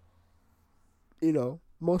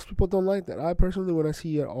most people don't like that. I personally, when I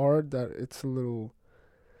see an art that it's a little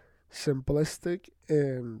simplistic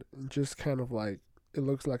and just kind of like it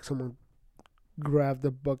looks like someone grabbed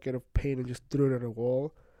a bucket of paint and just threw it at a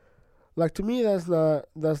wall. Like to me, that's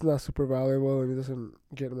not super valuable and it doesn't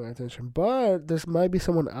get my attention. But there might be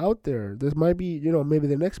someone out there. There might be maybe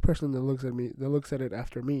the next person that looks at it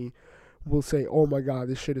after me, will say, "Oh my God,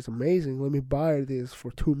 this shit is amazing. Let me buy this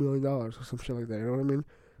for $2 million or some shit like that." You know what I mean?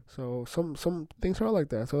 So some things are like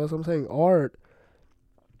that. So that's what I'm saying. Art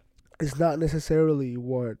is not necessarily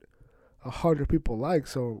what 100 people like.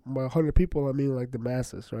 So by 100 people, I mean like the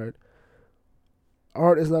masses, right?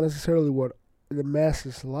 Art is not necessarily what the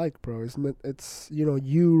masses like, bro. It's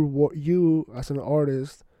you as an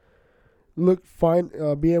artist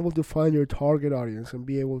be able to find your target audience and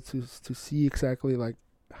be able to see exactly like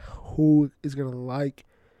who is gonna like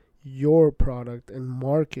your product and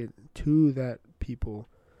market to that people.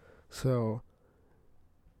 So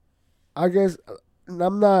I guess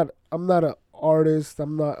I'm not an artist. I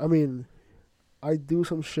mean, I do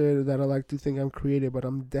some shit that I like to think I'm creative, but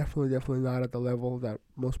I'm definitely not at the level that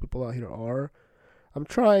most people out here are. I'm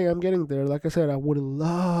trying. I'm getting there. Like I said, I would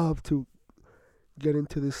love to get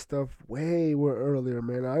into this stuff way more earlier,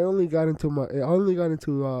 man. I only got into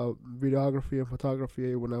videography and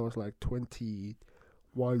photography when I was like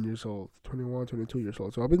 21 years old, 21, 22 years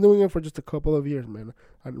old. So I've been doing it for just a couple of years, man.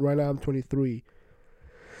 And right now I'm 23.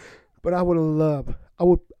 But I would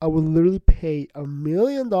literally pay $1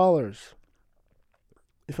 million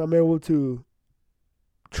if I'm able to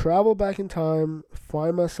travel back in time,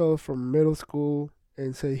 find myself from middle school,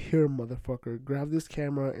 and say, "Here, motherfucker, grab this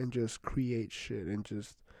camera and just create shit and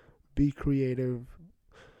just be creative."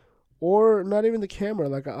 Or not even the camera.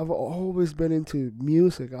 Like I've always been into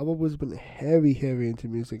music. I've always been heavy into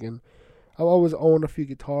music, and I've always owned a few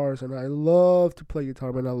guitars, and I love to play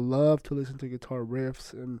guitar, man. I love to listen to guitar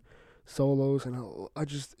riffs and solos, and I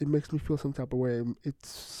just it makes me feel some type of way. It's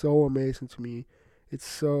so amazing to me. It's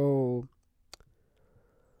so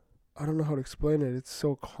I don't know how to explain it. It's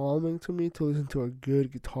so calming to me to listen to a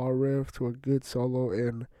good guitar riff, to a good solo.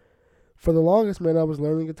 And for the longest, man, I was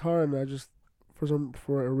learning guitar, and I just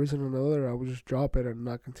for a reason or another, I would just drop it and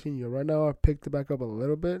not continue. Right now, I picked it back up a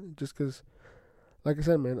little bit, just because, like I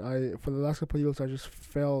said, man, I for the last couple of years, I just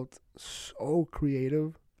felt so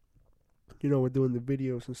creative. With doing the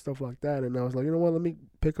videos and stuff like that. And I was like, you know what? Let me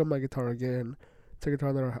pick up my guitar again. It's a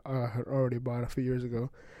guitar that I had already bought a few years ago,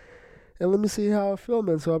 and let me see how I feel,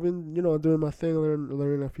 man. So I've been, doing my thing,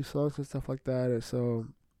 learning a few songs and stuff like that. And so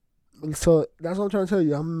that's what I'm trying to tell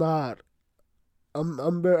you. I'm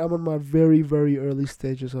on my very very early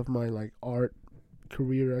stages of my like art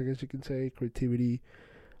career, I guess you can say, creativity.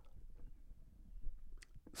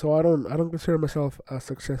 So I don't consider myself a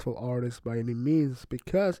successful artist by any means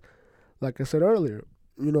because, like I said earlier,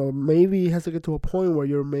 maybe it has to get to a point where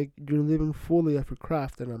you're living fully off your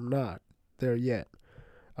craft, and I'm not there yet.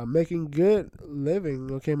 I'm making good living.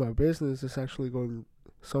 Okay, my business is actually going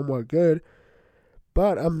somewhat good,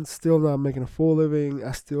 but I'm still not making a full living.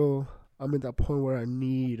 I'm at that point where I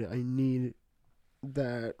need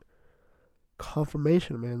that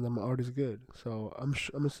confirmation, man, that my art is good. So I'm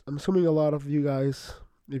assuming a lot of you guys,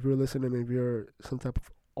 if you're listening, if you're some type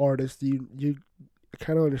of artist, you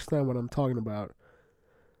kind of understand what I'm talking about.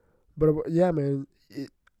 But yeah, man,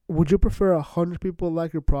 would you prefer 100 people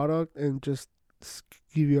like your product and just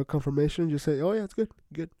give you a confirmation, just say, oh yeah, it's good,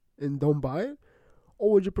 good, and don't buy it?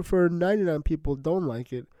 Or would you prefer 99 people don't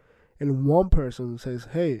like it and one person says,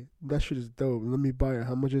 hey, that shit is dope, let me buy it,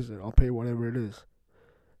 how much is it, I'll pay whatever it is?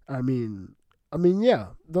 I mean, yeah.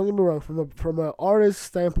 Don't get me wrong. From an artist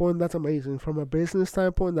standpoint, that's amazing. From a business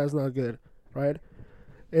standpoint, that's not good, right?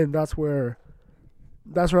 And that's where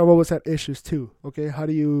I've always had issues too. Okay, how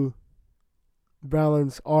do you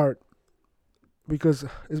balance art? Because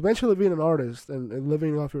eventually, being an artist and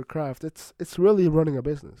living off your craft, it's really running a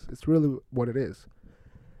business. It's really what it is.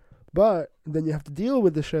 But then you have to deal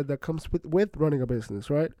with the shit that comes with running a business,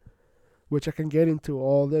 right? Which I can get into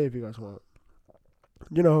all day if you guys want.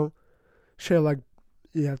 You know, shit like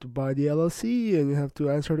you have to buy the LLC and you have to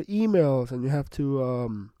answer the emails and you have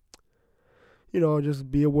to just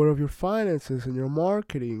be aware of your finances and your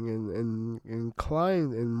marketing and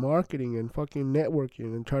client and marketing and fucking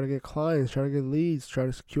networking and try to get clients, try to get leads, try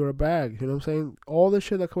to secure a bag. You know what I'm saying? All the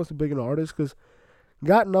shit that comes to being an artist, because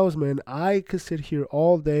God knows, man, I could sit here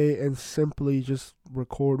all day and simply just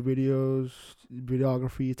record videos,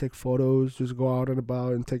 videography, take photos, just go out and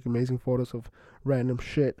about and take amazing photos of random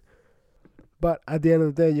shit. But at the end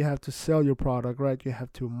of the day, you have to sell your product, right? You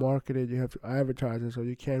have to market it, you have to advertise it, so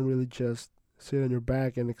you can't really just sit on your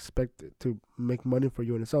back and expect it to make money for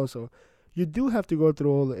you on its own. So you do have to go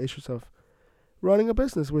through all the issues of running a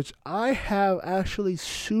business, which I have actually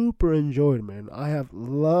super enjoyed, man. I have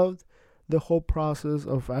loved the whole process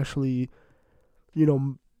of actually, you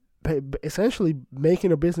know, essentially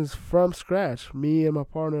making a business from scratch. Me and my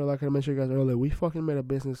partner, like I mentioned you guys earlier, we fucking made a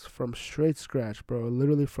business from straight scratch, bro.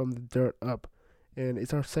 Literally from the dirt up. And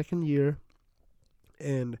it's our second year.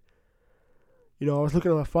 And I was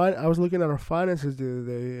looking at our finances the other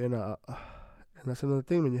day, and that's another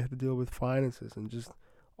thing when you have to deal with finances and just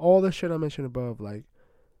all the shit I mentioned above, like,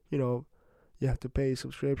 you know, you have to pay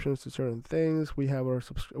subscriptions to certain things. We have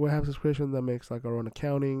subscription that makes like our own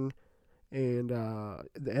accounting and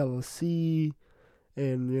the LLC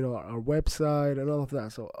and our website and all of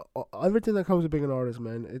that. So everything that comes with being an artist,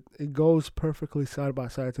 man, it goes perfectly side by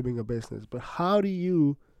side to being a business. But how do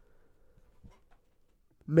you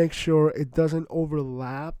make sure it doesn't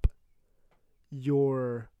overlap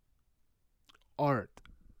your art,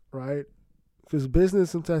 right? Because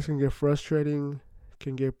business sometimes can get frustrating,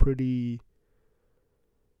 can get pretty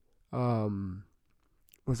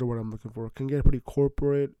what's the word I'm looking for? Can get pretty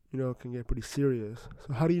corporate, can get pretty serious.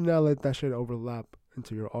 So how do you not let that shit overlap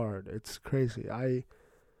into your art? It's crazy. I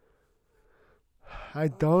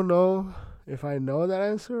don't know if I know that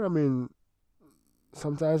answer. I mean,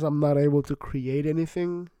 sometimes I'm not able to create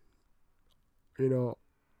anything.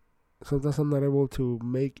 Sometimes I'm not able to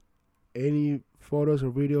make any photos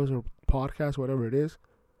or videos or podcasts, whatever it is,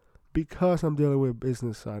 because I'm dealing with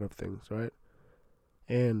business side of things, right?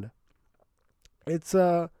 And it's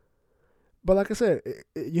but like I said,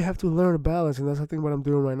 you have to learn to balance, and that's the thing what I'm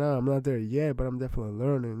doing right now. I'm not there yet, but I'm definitely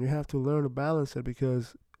learning. You have to learn to balance it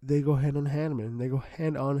because they go hand in hand, man. They go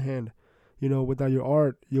hand on hand. Without your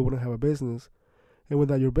art, you wouldn't have a business, and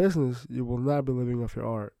without your business, you will not be living off your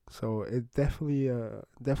art. So it definitely a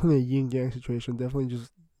yin yang situation. Definitely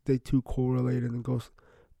just they two correlate and it goes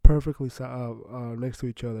perfectly next to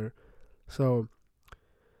each other. So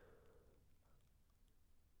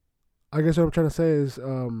I guess what I'm trying to say is,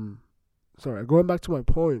 sorry, going back to my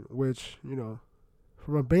point, which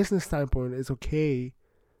from a business standpoint, it's okay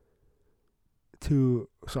to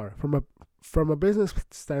from a business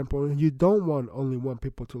standpoint, you don't want only one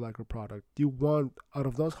people to like your product. You want out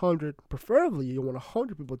of those 100, preferably you want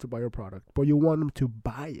 100 people to buy your product, but you want them to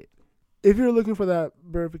buy it. If you're looking for that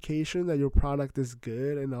verification that your product is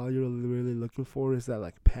good and all you're really looking for is that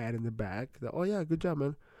like pat in the back, that oh yeah, good job,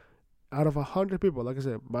 man. Out of 100 people, like I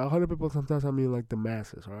said, by 100 people, sometimes I mean like the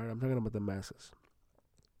masses, all right? I'm talking about the masses.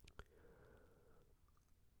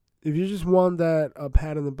 If you just want that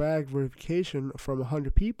pat in the back verification from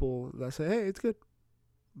 100 people that say, hey, it's good,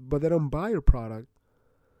 but they don't buy your product,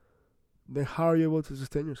 then how are you able to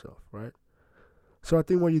sustain yourself, right? So I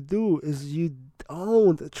think what you do is you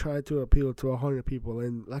don't try to appeal to 100 people.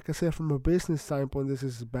 And like I said, from a business standpoint, this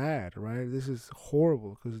is bad, right? This is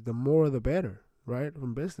horrible because the more the better, right?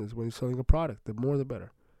 From business, when you're selling a product, the more the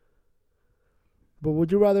better. But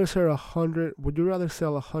would you rather sell 100? Would you rather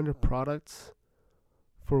sell 100 products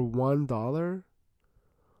for $1,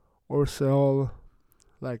 or sell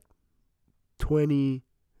like 20,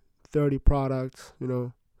 30 products,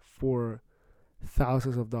 for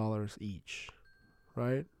thousands of dollars each,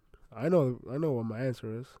 right? I know what my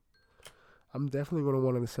answer is. I'm definitely gonna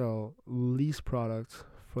want to sell least products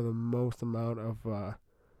for the most amount of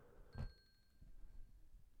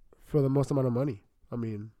money. I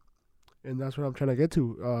mean, and that's what I'm trying to get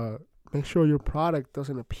to. Make sure your product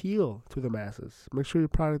doesn't appeal to the masses. Make sure your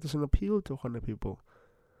product doesn't appeal to 100 people.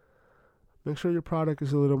 Make sure your product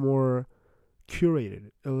is a little more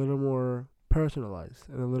curated, a little more personalized,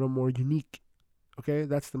 and a little more unique. Okay,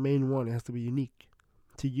 that's the main one. It has to be unique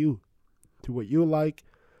to you, to what you like,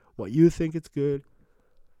 what you think it's good.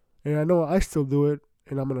 And I know I still do it,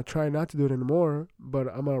 and I'm going to try not to do it anymore, but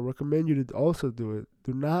I'm going to recommend you to also do it.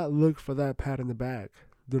 Do not look for that pat in the back.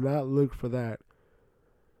 Do not look for that,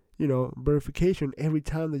 verification every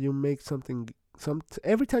time that you make something,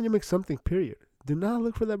 every time you make something, period. Do not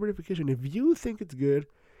look for that verification. If you think it's good,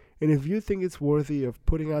 and if you think it's worthy of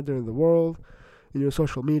putting out there in the world, in your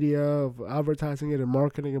social media, of advertising it and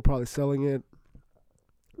marketing and probably selling it,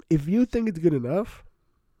 if you think it's good enough,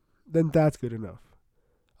 then that's good enough.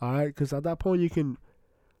 All right? Because at that point, you can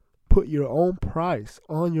put your own price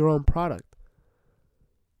on your own product.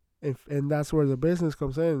 And that's where the business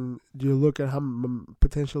comes in. You look at how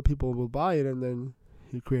potential people will buy it, and then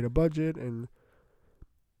you create a budget. And,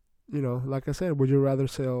 like I said, would you rather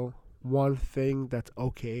sell one thing that's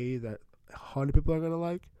okay, that 100 people are going to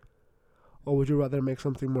like? Or would you rather make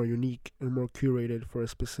something more unique and more curated for a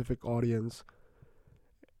specific audience?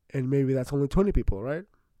 And maybe that's only 20 people, right?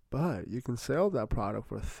 But you can sell that product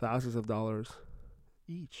for thousands of dollars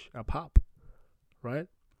each, a pop, right?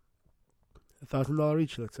 $1,000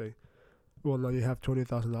 each, let's say. Well, now you have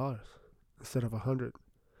 $20,000 instead of 100.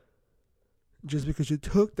 Just because you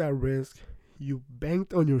took that risk, you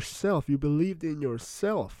banked on yourself, you believed in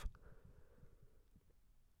yourself,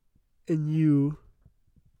 and you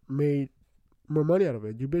made more money out of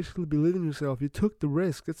it. You basically believe in yourself. You took the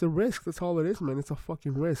risk. It's a risk. That's all it is, man. It's a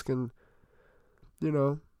fucking risk. And,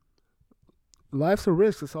 life's a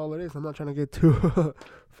risk. That's all it is. I'm not trying to get too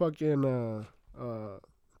fucking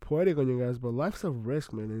poetic on you guys, but life's a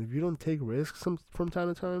risk, man. And if you don't take risks from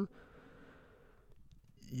time to time,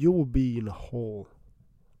 you will be in a hole,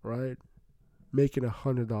 right? Making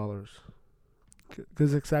 $100.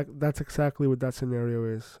 Because that's exactly what that scenario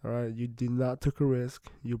is, all right? You did not take a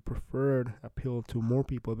risk. You preferred appeal to more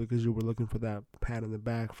people because you were looking for that pat on the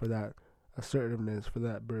back, for that assertiveness, for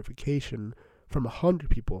that verification from 100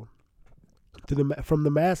 people from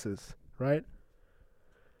the masses, right?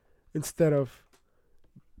 Instead of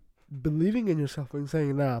believing in yourself and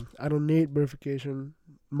saying, nah, I don't need verification.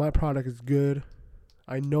 My product is good.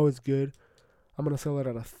 I know it's good. I'm going to sell it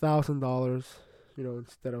at $1,000,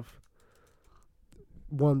 instead of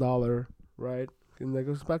 $1, right? And that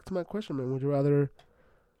goes back to my question, man. Would you rather...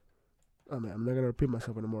 Oh, man, I'm not going to repeat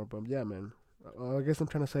myself anymore, but yeah, man. I guess I'm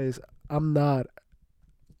trying to say is I'm not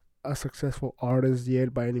a successful artist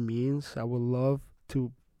yet by any means. I would love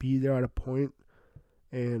to be there at a point,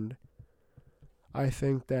 and I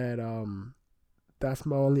think that that's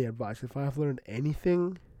my only advice. If I've learned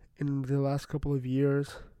anything in the last couple of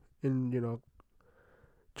years in,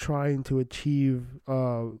 trying to achieve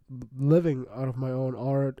living out of my own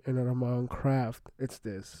art and out of my own craft, it's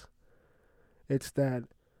this. It's that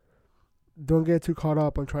don't get too caught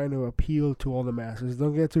up on trying to appeal to all the masses.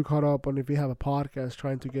 Don't get too caught up on, if you have a podcast,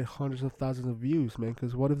 trying to get hundreds of thousands of views, man.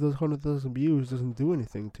 Because what if those 100,000 views doesn't do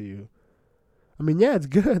anything to you? I mean, yeah, it's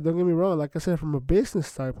good. Don't get me wrong. Like I said, from a business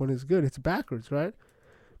standpoint, it's good. It's backwards, right?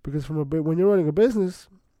 Because when you're running a business,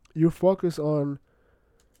 you focus on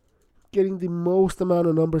getting the most amount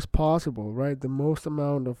of numbers possible, right? The most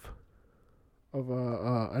amount of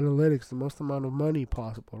analytics, the most amount of money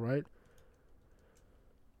possible, right?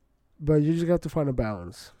 But you just have to find a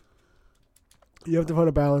balance. You have to find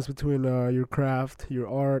a balance between your craft, your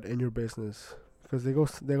art, and your business, because they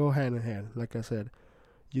go hand in hand. Like I said,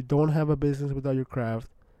 you don't have a business without your craft,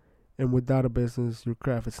 and without a business, your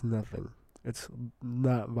craft is nothing. It's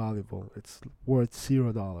not valuable. It's worth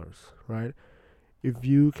 $0, right? If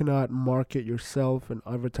you cannot market yourself and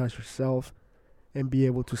advertise yourself and be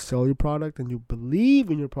able to sell your product, and you believe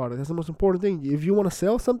in your product, that's the most important thing. If you want to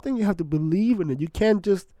sell something, you have to believe in it. You can't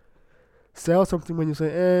just sell something when you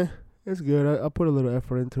say, It's good. I put a little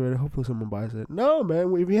effort into it. Hopefully someone buys it. No,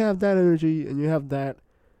 man. If you have that energy and you have that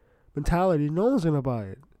mentality, no one's gonna buy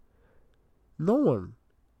it. No one.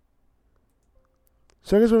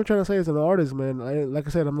 So I guess what I'm trying to say is, an artist, man. Like I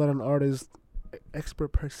said, I'm not an artist expert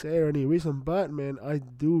per se or any reason, but man, I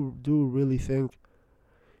do really think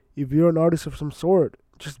if you're an artist of some sort,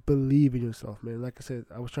 just believe in yourself, man. Like I said,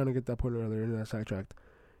 I was trying to get that point earlier and I sidetracked.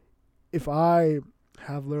 If I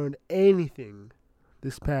have learned anything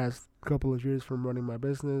this past couple of years from running my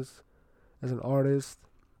business as an artist,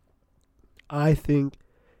 I think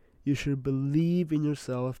you should believe in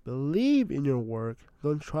yourself, believe in your work.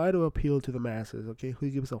 Don't try to appeal to the masses, okay? Who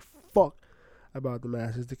gives a fuck about the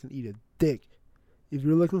masses? They can eat a dick. If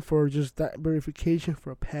you're looking for just that verification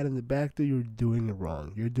for a pat in the back, dude, you're doing it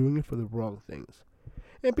wrong. You're doing it for the wrong things.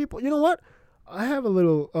 And people, you know what? I have a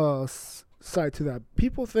little side to that.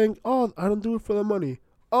 People think, oh, I don't do it for the money.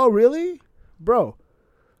 Oh, really? Bro,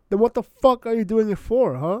 then what the fuck are you doing it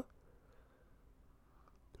for, huh?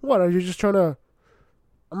 What, are you just trying to...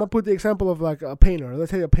 I'm going to put the example of like a painter.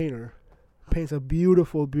 Let's say a painter paints a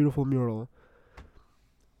beautiful, beautiful mural.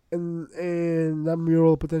 And that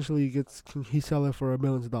mural potentially he sell it for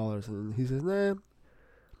millions of dollars. And he says, nah,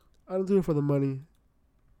 I don't do it for the money.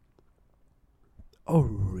 Oh,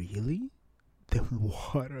 really? Then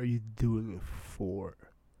what are you doing it for?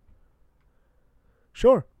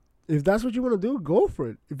 Sure. If that's what you want to do, go for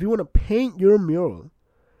it. If you want to paint your mural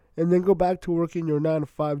and then go back to working your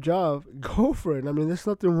 9-to-5 job, go for it. I mean, there's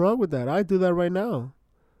nothing wrong with that. I do that right now.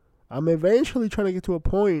 I'm eventually trying to get to a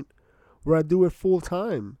point where I do it full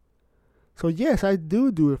time. So yes, I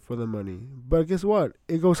do it for the money. But guess what?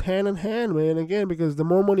 It goes hand in hand, man. Again, because the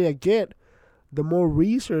more money I get, the more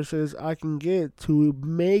resources I can get to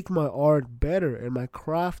make my art better and my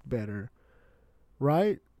craft better.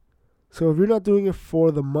 Right? So if you're not doing it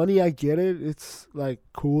for the money, I get it. It's like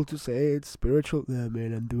cool to say it's spiritual. Yeah,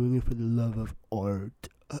 man, I'm doing it for the love of art.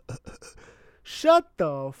 Shut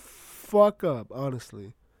the fuck up,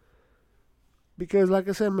 honestly. Because like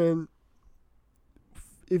I said, man,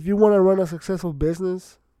 if you want to run a successful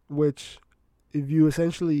business, which if you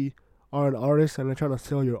essentially are an artist and are trying to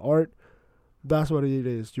sell your art, that's what it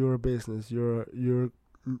is. You're a business. You're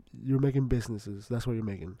making businesses. That's what you're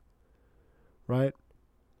making. Right?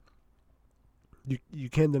 You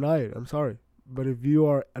can't deny it. I'm sorry. But if you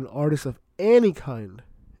are an artist of any kind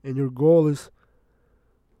and your goal is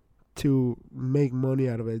to make money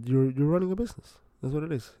out of it, you're running a business. That's what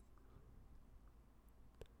it is.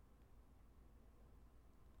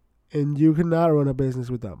 And you cannot run a business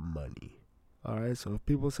without money. All right? So if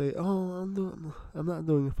people say, "Oh, I'm not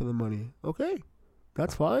doing it for the money." Okay.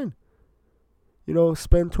 That's fine. You know,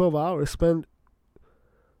 spend 12 hours, spend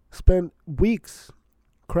weeks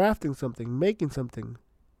crafting something, making something,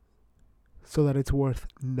 so that it's worth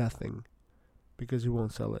nothing, because you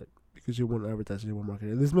won't sell it, because you won't advertise it, you won't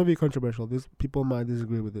market it. This may be controversial. People might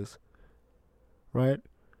disagree with this, right?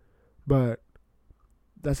 But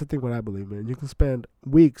that's the thing. What I believe, man, you can spend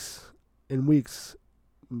weeks and weeks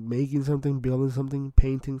making something, building something,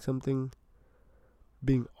 painting something,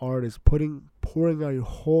 being artists, pouring out your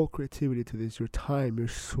whole creativity to this, your time, your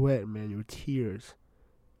sweat, man, your tears.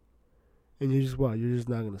 And you're just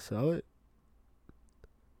not going to sell it?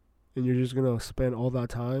 And you're just going to spend all that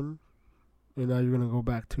time, and now you're going to go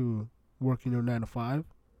back to working your 9-to-5?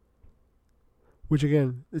 Which,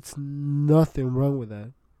 again, it's nothing wrong with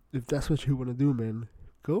that. If that's what you want to do, man,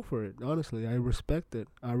 go for it. Honestly, I respect it.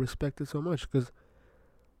 I respect it so much, because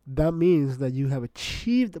that means that you have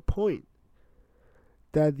achieved the point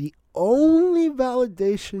that the only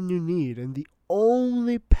validation you need and the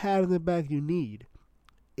only pat on the back you need,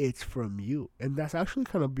 it's from you. And that's actually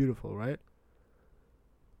kind of beautiful, right?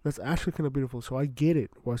 That's actually kind of beautiful. So I get it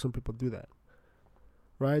why some people do that,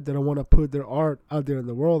 right? They don't want to put their art out there in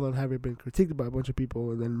the world and have it been critiqued by a bunch of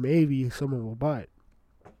people, and then maybe someone will buy it.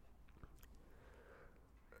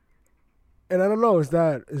 And I don't know, is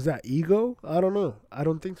that ego? I don't know. I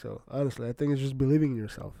don't think so. Honestly, I think it's just believing in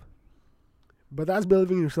yourself. But that's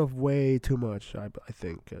believing in yourself way too much, I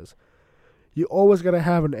think, because you always got to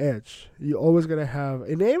have an edge. You always got to have,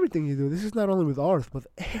 in everything you do, this is not only with art, but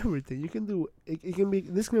everything. You can do,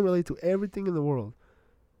 this can relate to everything in the world.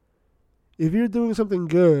 If you're doing something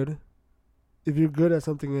good, if you're good at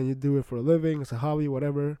something and you do it for a living, as a hobby,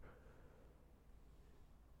 whatever,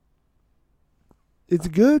 it's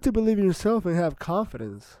good to believe in yourself and have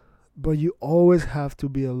confidence. But you always have to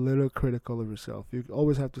be a little critical of yourself. You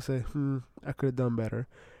always have to say, I could have done better.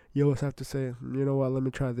 You always have to say, you know what, let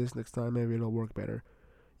me try this next time. Maybe it'll work better.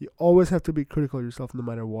 You always have to be critical of yourself no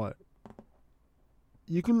matter what.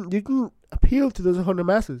 you can appeal to those 100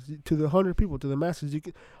 masses, to the 100 people, to the masses. You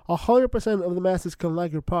can 100% of the masses can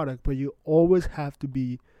like your product, but you always have to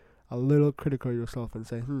be a little critical of yourself and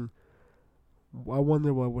say, I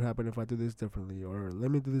wonder what would happen if I do this differently, or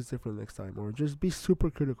let me do this different next time, or just be super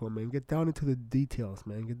critical, man. Get down into the details,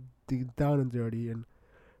 man. Dig down and dirty and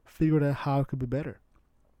figure out how it could be better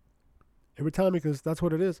every time, because that's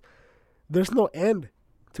what it is. There's no end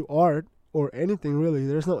to art or anything really.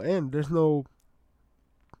 There's no end. There's no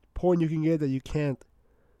point you can get that you can't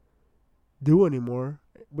do anymore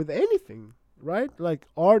with anything, right? Like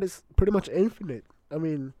art is pretty much infinite. I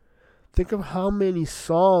mean, think of how many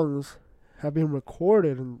songs have been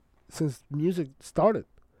recorded since music started.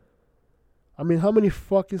 I mean, how many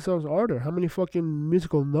fucking songs are there? How many fucking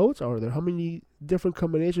musical notes are there? How many different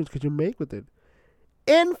combinations could you make with it?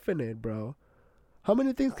 Infinite, bro. How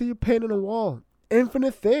many things can you paint on a wall?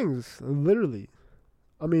 Infinite things, literally.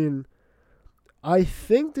 I mean, I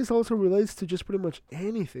think this also relates to just pretty much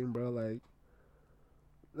anything, bro. Like,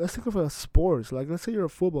 let's think of a sports. Like, let's say you're a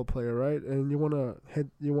football player, right? And you wanna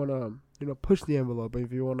push the envelope.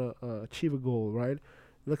 If you wanna achieve a goal, right?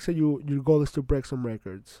 Let's say your goal is to break some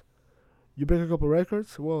records. You break a couple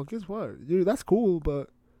records. Well, guess what? That's cool, but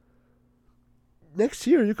next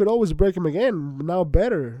year you could always break them again. Now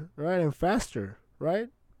better, right, and faster, right?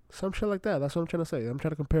 Some shit like that. That's what I'm trying to say. I'm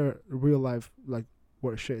trying to compare real life, like,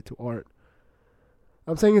 work shit to art.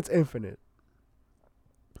 I'm saying it's infinite.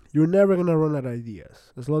 You're never gonna run out of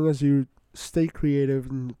ideas as long as you stay creative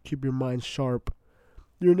and keep your mind sharp.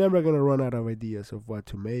 You're never gonna run out of ideas of what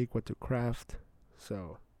to make, what to craft.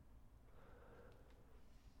 So,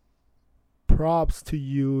 props to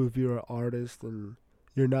you if you're an artist and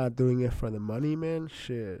you're not doing it for the money, man.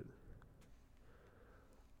 Shit.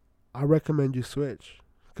 I recommend you switch,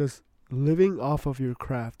 because living off of your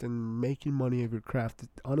craft and making money of your craft, it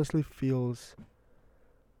honestly feels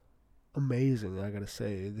amazing. I gotta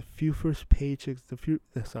say, the few first paychecks, the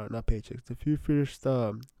few first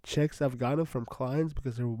checks I've gotten from clients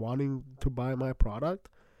because they're wanting to buy my product,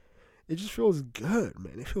 it just feels good,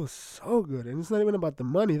 man. It feels so good. And it's not even about the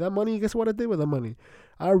money. That money, guess what I did with the money?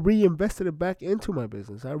 I reinvested it back into my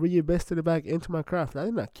business. I reinvested it back into my craft. I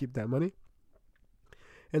did not keep that money.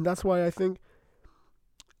 And that's why I think,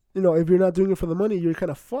 if you're not doing it for the money, you're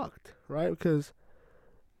kind of fucked, right? Because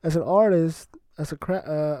as an artist, as a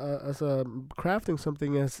crafting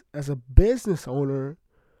something, as a business owner,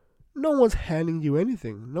 no one's handing you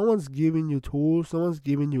anything. No one's giving you tools. No one's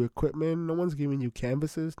giving you equipment. No one's giving you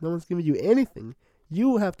canvases. No one's giving you anything.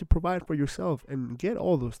 You have to provide for yourself and get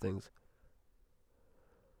all those things.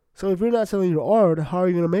 So if you're not selling your art, how are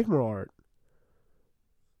you going to make more art?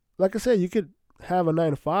 Like I said, you could have a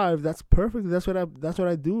 9 to 5. That's perfect. That's what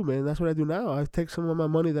I do, man. That's what I do now. I take some of my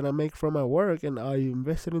money that I make from my work and I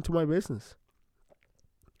invest it into my business.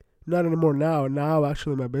 Not anymore now. Now,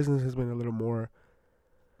 actually, my business has been a little more.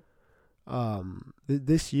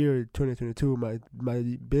 This year, 2022, my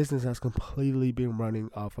business has completely been running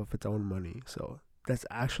off of its own money. So that's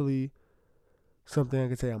actually something I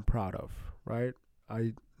can say I'm proud of, right?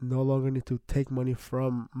 I no longer need to take money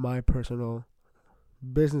from my personal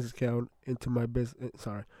business account into my business.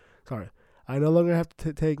 Sorry. I no longer have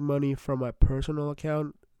to take money from my personal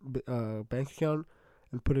account, bank account,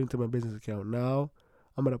 and put it into my business account. Now,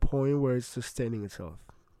 I'm at a point where it's sustaining itself.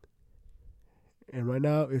 And right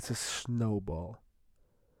now, it's a snowball.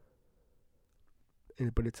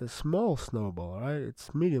 But it's a small snowball, right?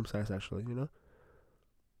 It's medium size, actually,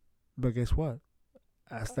 But guess what?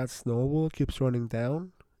 As that snowball keeps running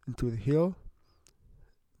down into the hill,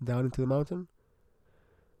 down into the mountain,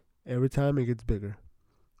 every time it gets bigger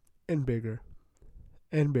and bigger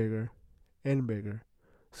and bigger and bigger.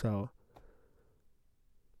 So,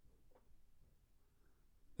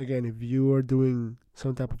 again, if you are doing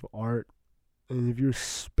some type of art, and if you're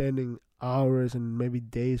spending hours and maybe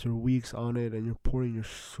days or weeks on it, and you're pouring your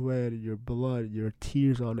sweat, your blood, your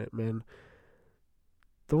tears on it, man,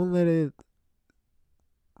 don't let it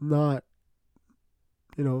not,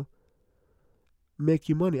 make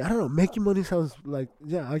you money. I don't know. Make you money sounds like,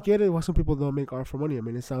 yeah, I get it. Why some people don't make art for money. I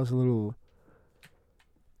mean, it sounds a little,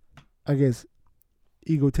 I guess,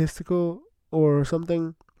 egotistical or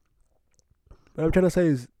something. What I'm trying to say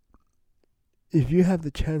is, if you have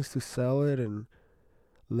the chance to sell it and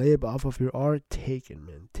lay it off of your art, take it,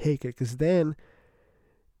 man. Take it. Because then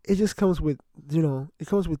it just comes with, it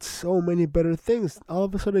comes with so many better things. All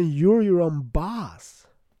of a sudden, you're your own boss.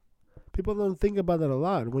 People don't think about that a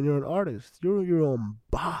lot. When you're an artist, you're your own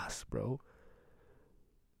boss, bro.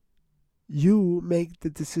 You make the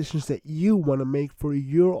decisions that you want to make for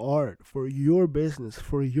your art, for your business,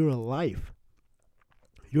 for your life.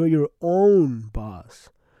 You're your own boss.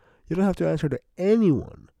 You don't have to answer to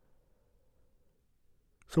anyone.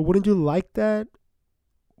 So wouldn't you like that?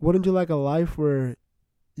 Wouldn't you like a life where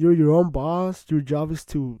you're your own boss? Your job is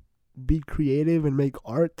to be creative and make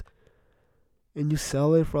art, and you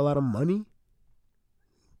sell it for a lot of money?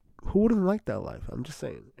 Who wouldn't like that life? I'm just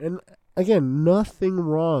saying. And again, nothing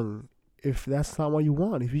wrong if that's not what you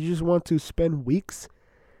want. If you just want to spend weeks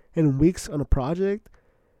and weeks on a project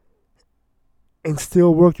and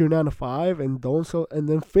still work your 9 to 5 and don't so and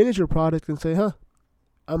then finish your project and say,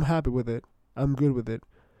 I'm happy with it. I'm good with it.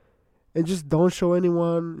 And just don't show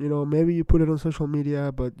anyone, maybe you put it on social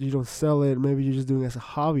media, but you don't sell it. Maybe you're just doing it as a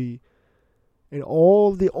hobby. And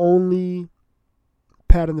the only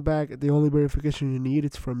pat on the back, the only verification you need,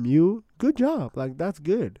 it's from you. Good job. Like, that's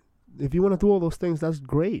good. If you want to do all those things, that's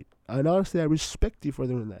great. And honestly, I respect you for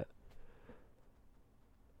doing that.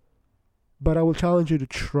 But I will challenge you to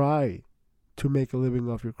try to make a living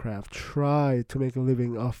off your craft. Try to make a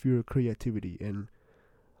living off your creativity. And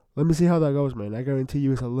let me see how that goes, man. I guarantee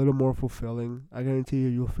you it's a little more fulfilling. I guarantee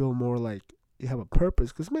you'll feel more like you have a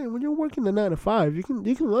purpose. Because, man, when you're working the 9 to 5, you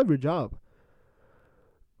can love your job.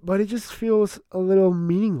 But it just feels a little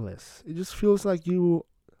meaningless. It just feels like you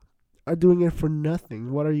are doing it for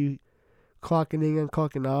nothing. What are you clocking in and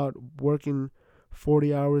clocking out, working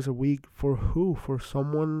 40 hours a week for who? For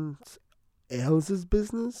someone else's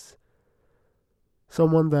business?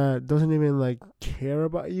 Someone that doesn't even care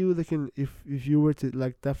about you. They can, if you were to,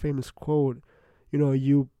 that famous quote,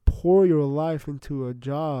 you pour your life into a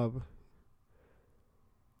job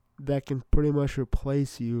that can pretty much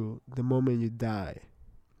replace you the moment you die.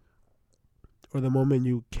 Or the moment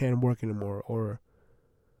you can't work anymore, or,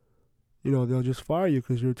 they'll just fire you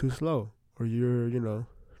because you're too slow, or you're,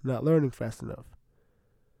 not learning fast enough.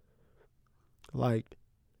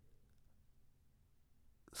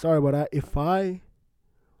 Sorry, but if I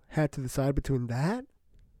had to decide between that,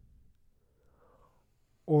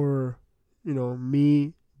 or,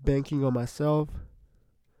 me banking on myself,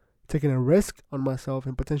 taking a risk on myself,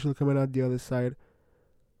 and potentially coming out the other side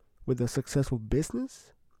with a successful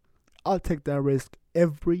business, I'll take that risk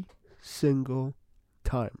every single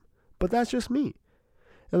time. But that's just me.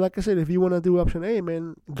 And like I said, if you want to do option A,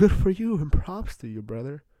 man, good for you and props to you,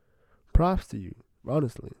 brother. Props to you,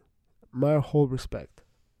 honestly. My whole respect.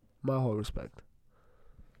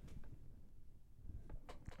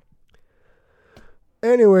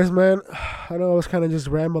 Anyways, man, I know I was kind of just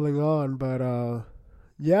rambling on, but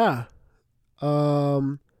yeah.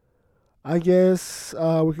 I guess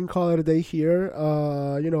we can call it a day here.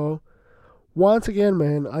 Once again,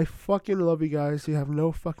 man, I fucking love you guys. You have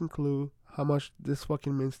no fucking clue how much this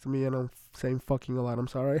fucking means to me, and I'm saying fucking a lot. I'm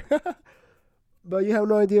sorry. But you have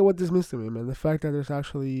no idea what this means to me, man. The fact that there's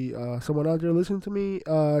actually someone out there listening to me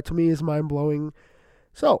is mind-blowing.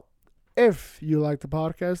 So, if you like the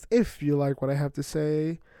podcast, if you like what I have to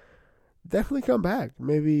say, definitely come back.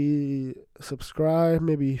 Maybe subscribe,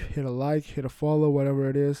 maybe hit a like, hit a follow, whatever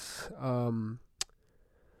it is.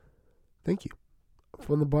 Thank you.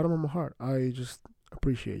 From the bottom of my heart, I just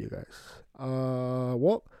appreciate you guys.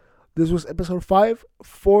 Well, this was episode 5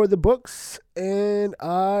 for the books, and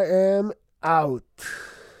I am out.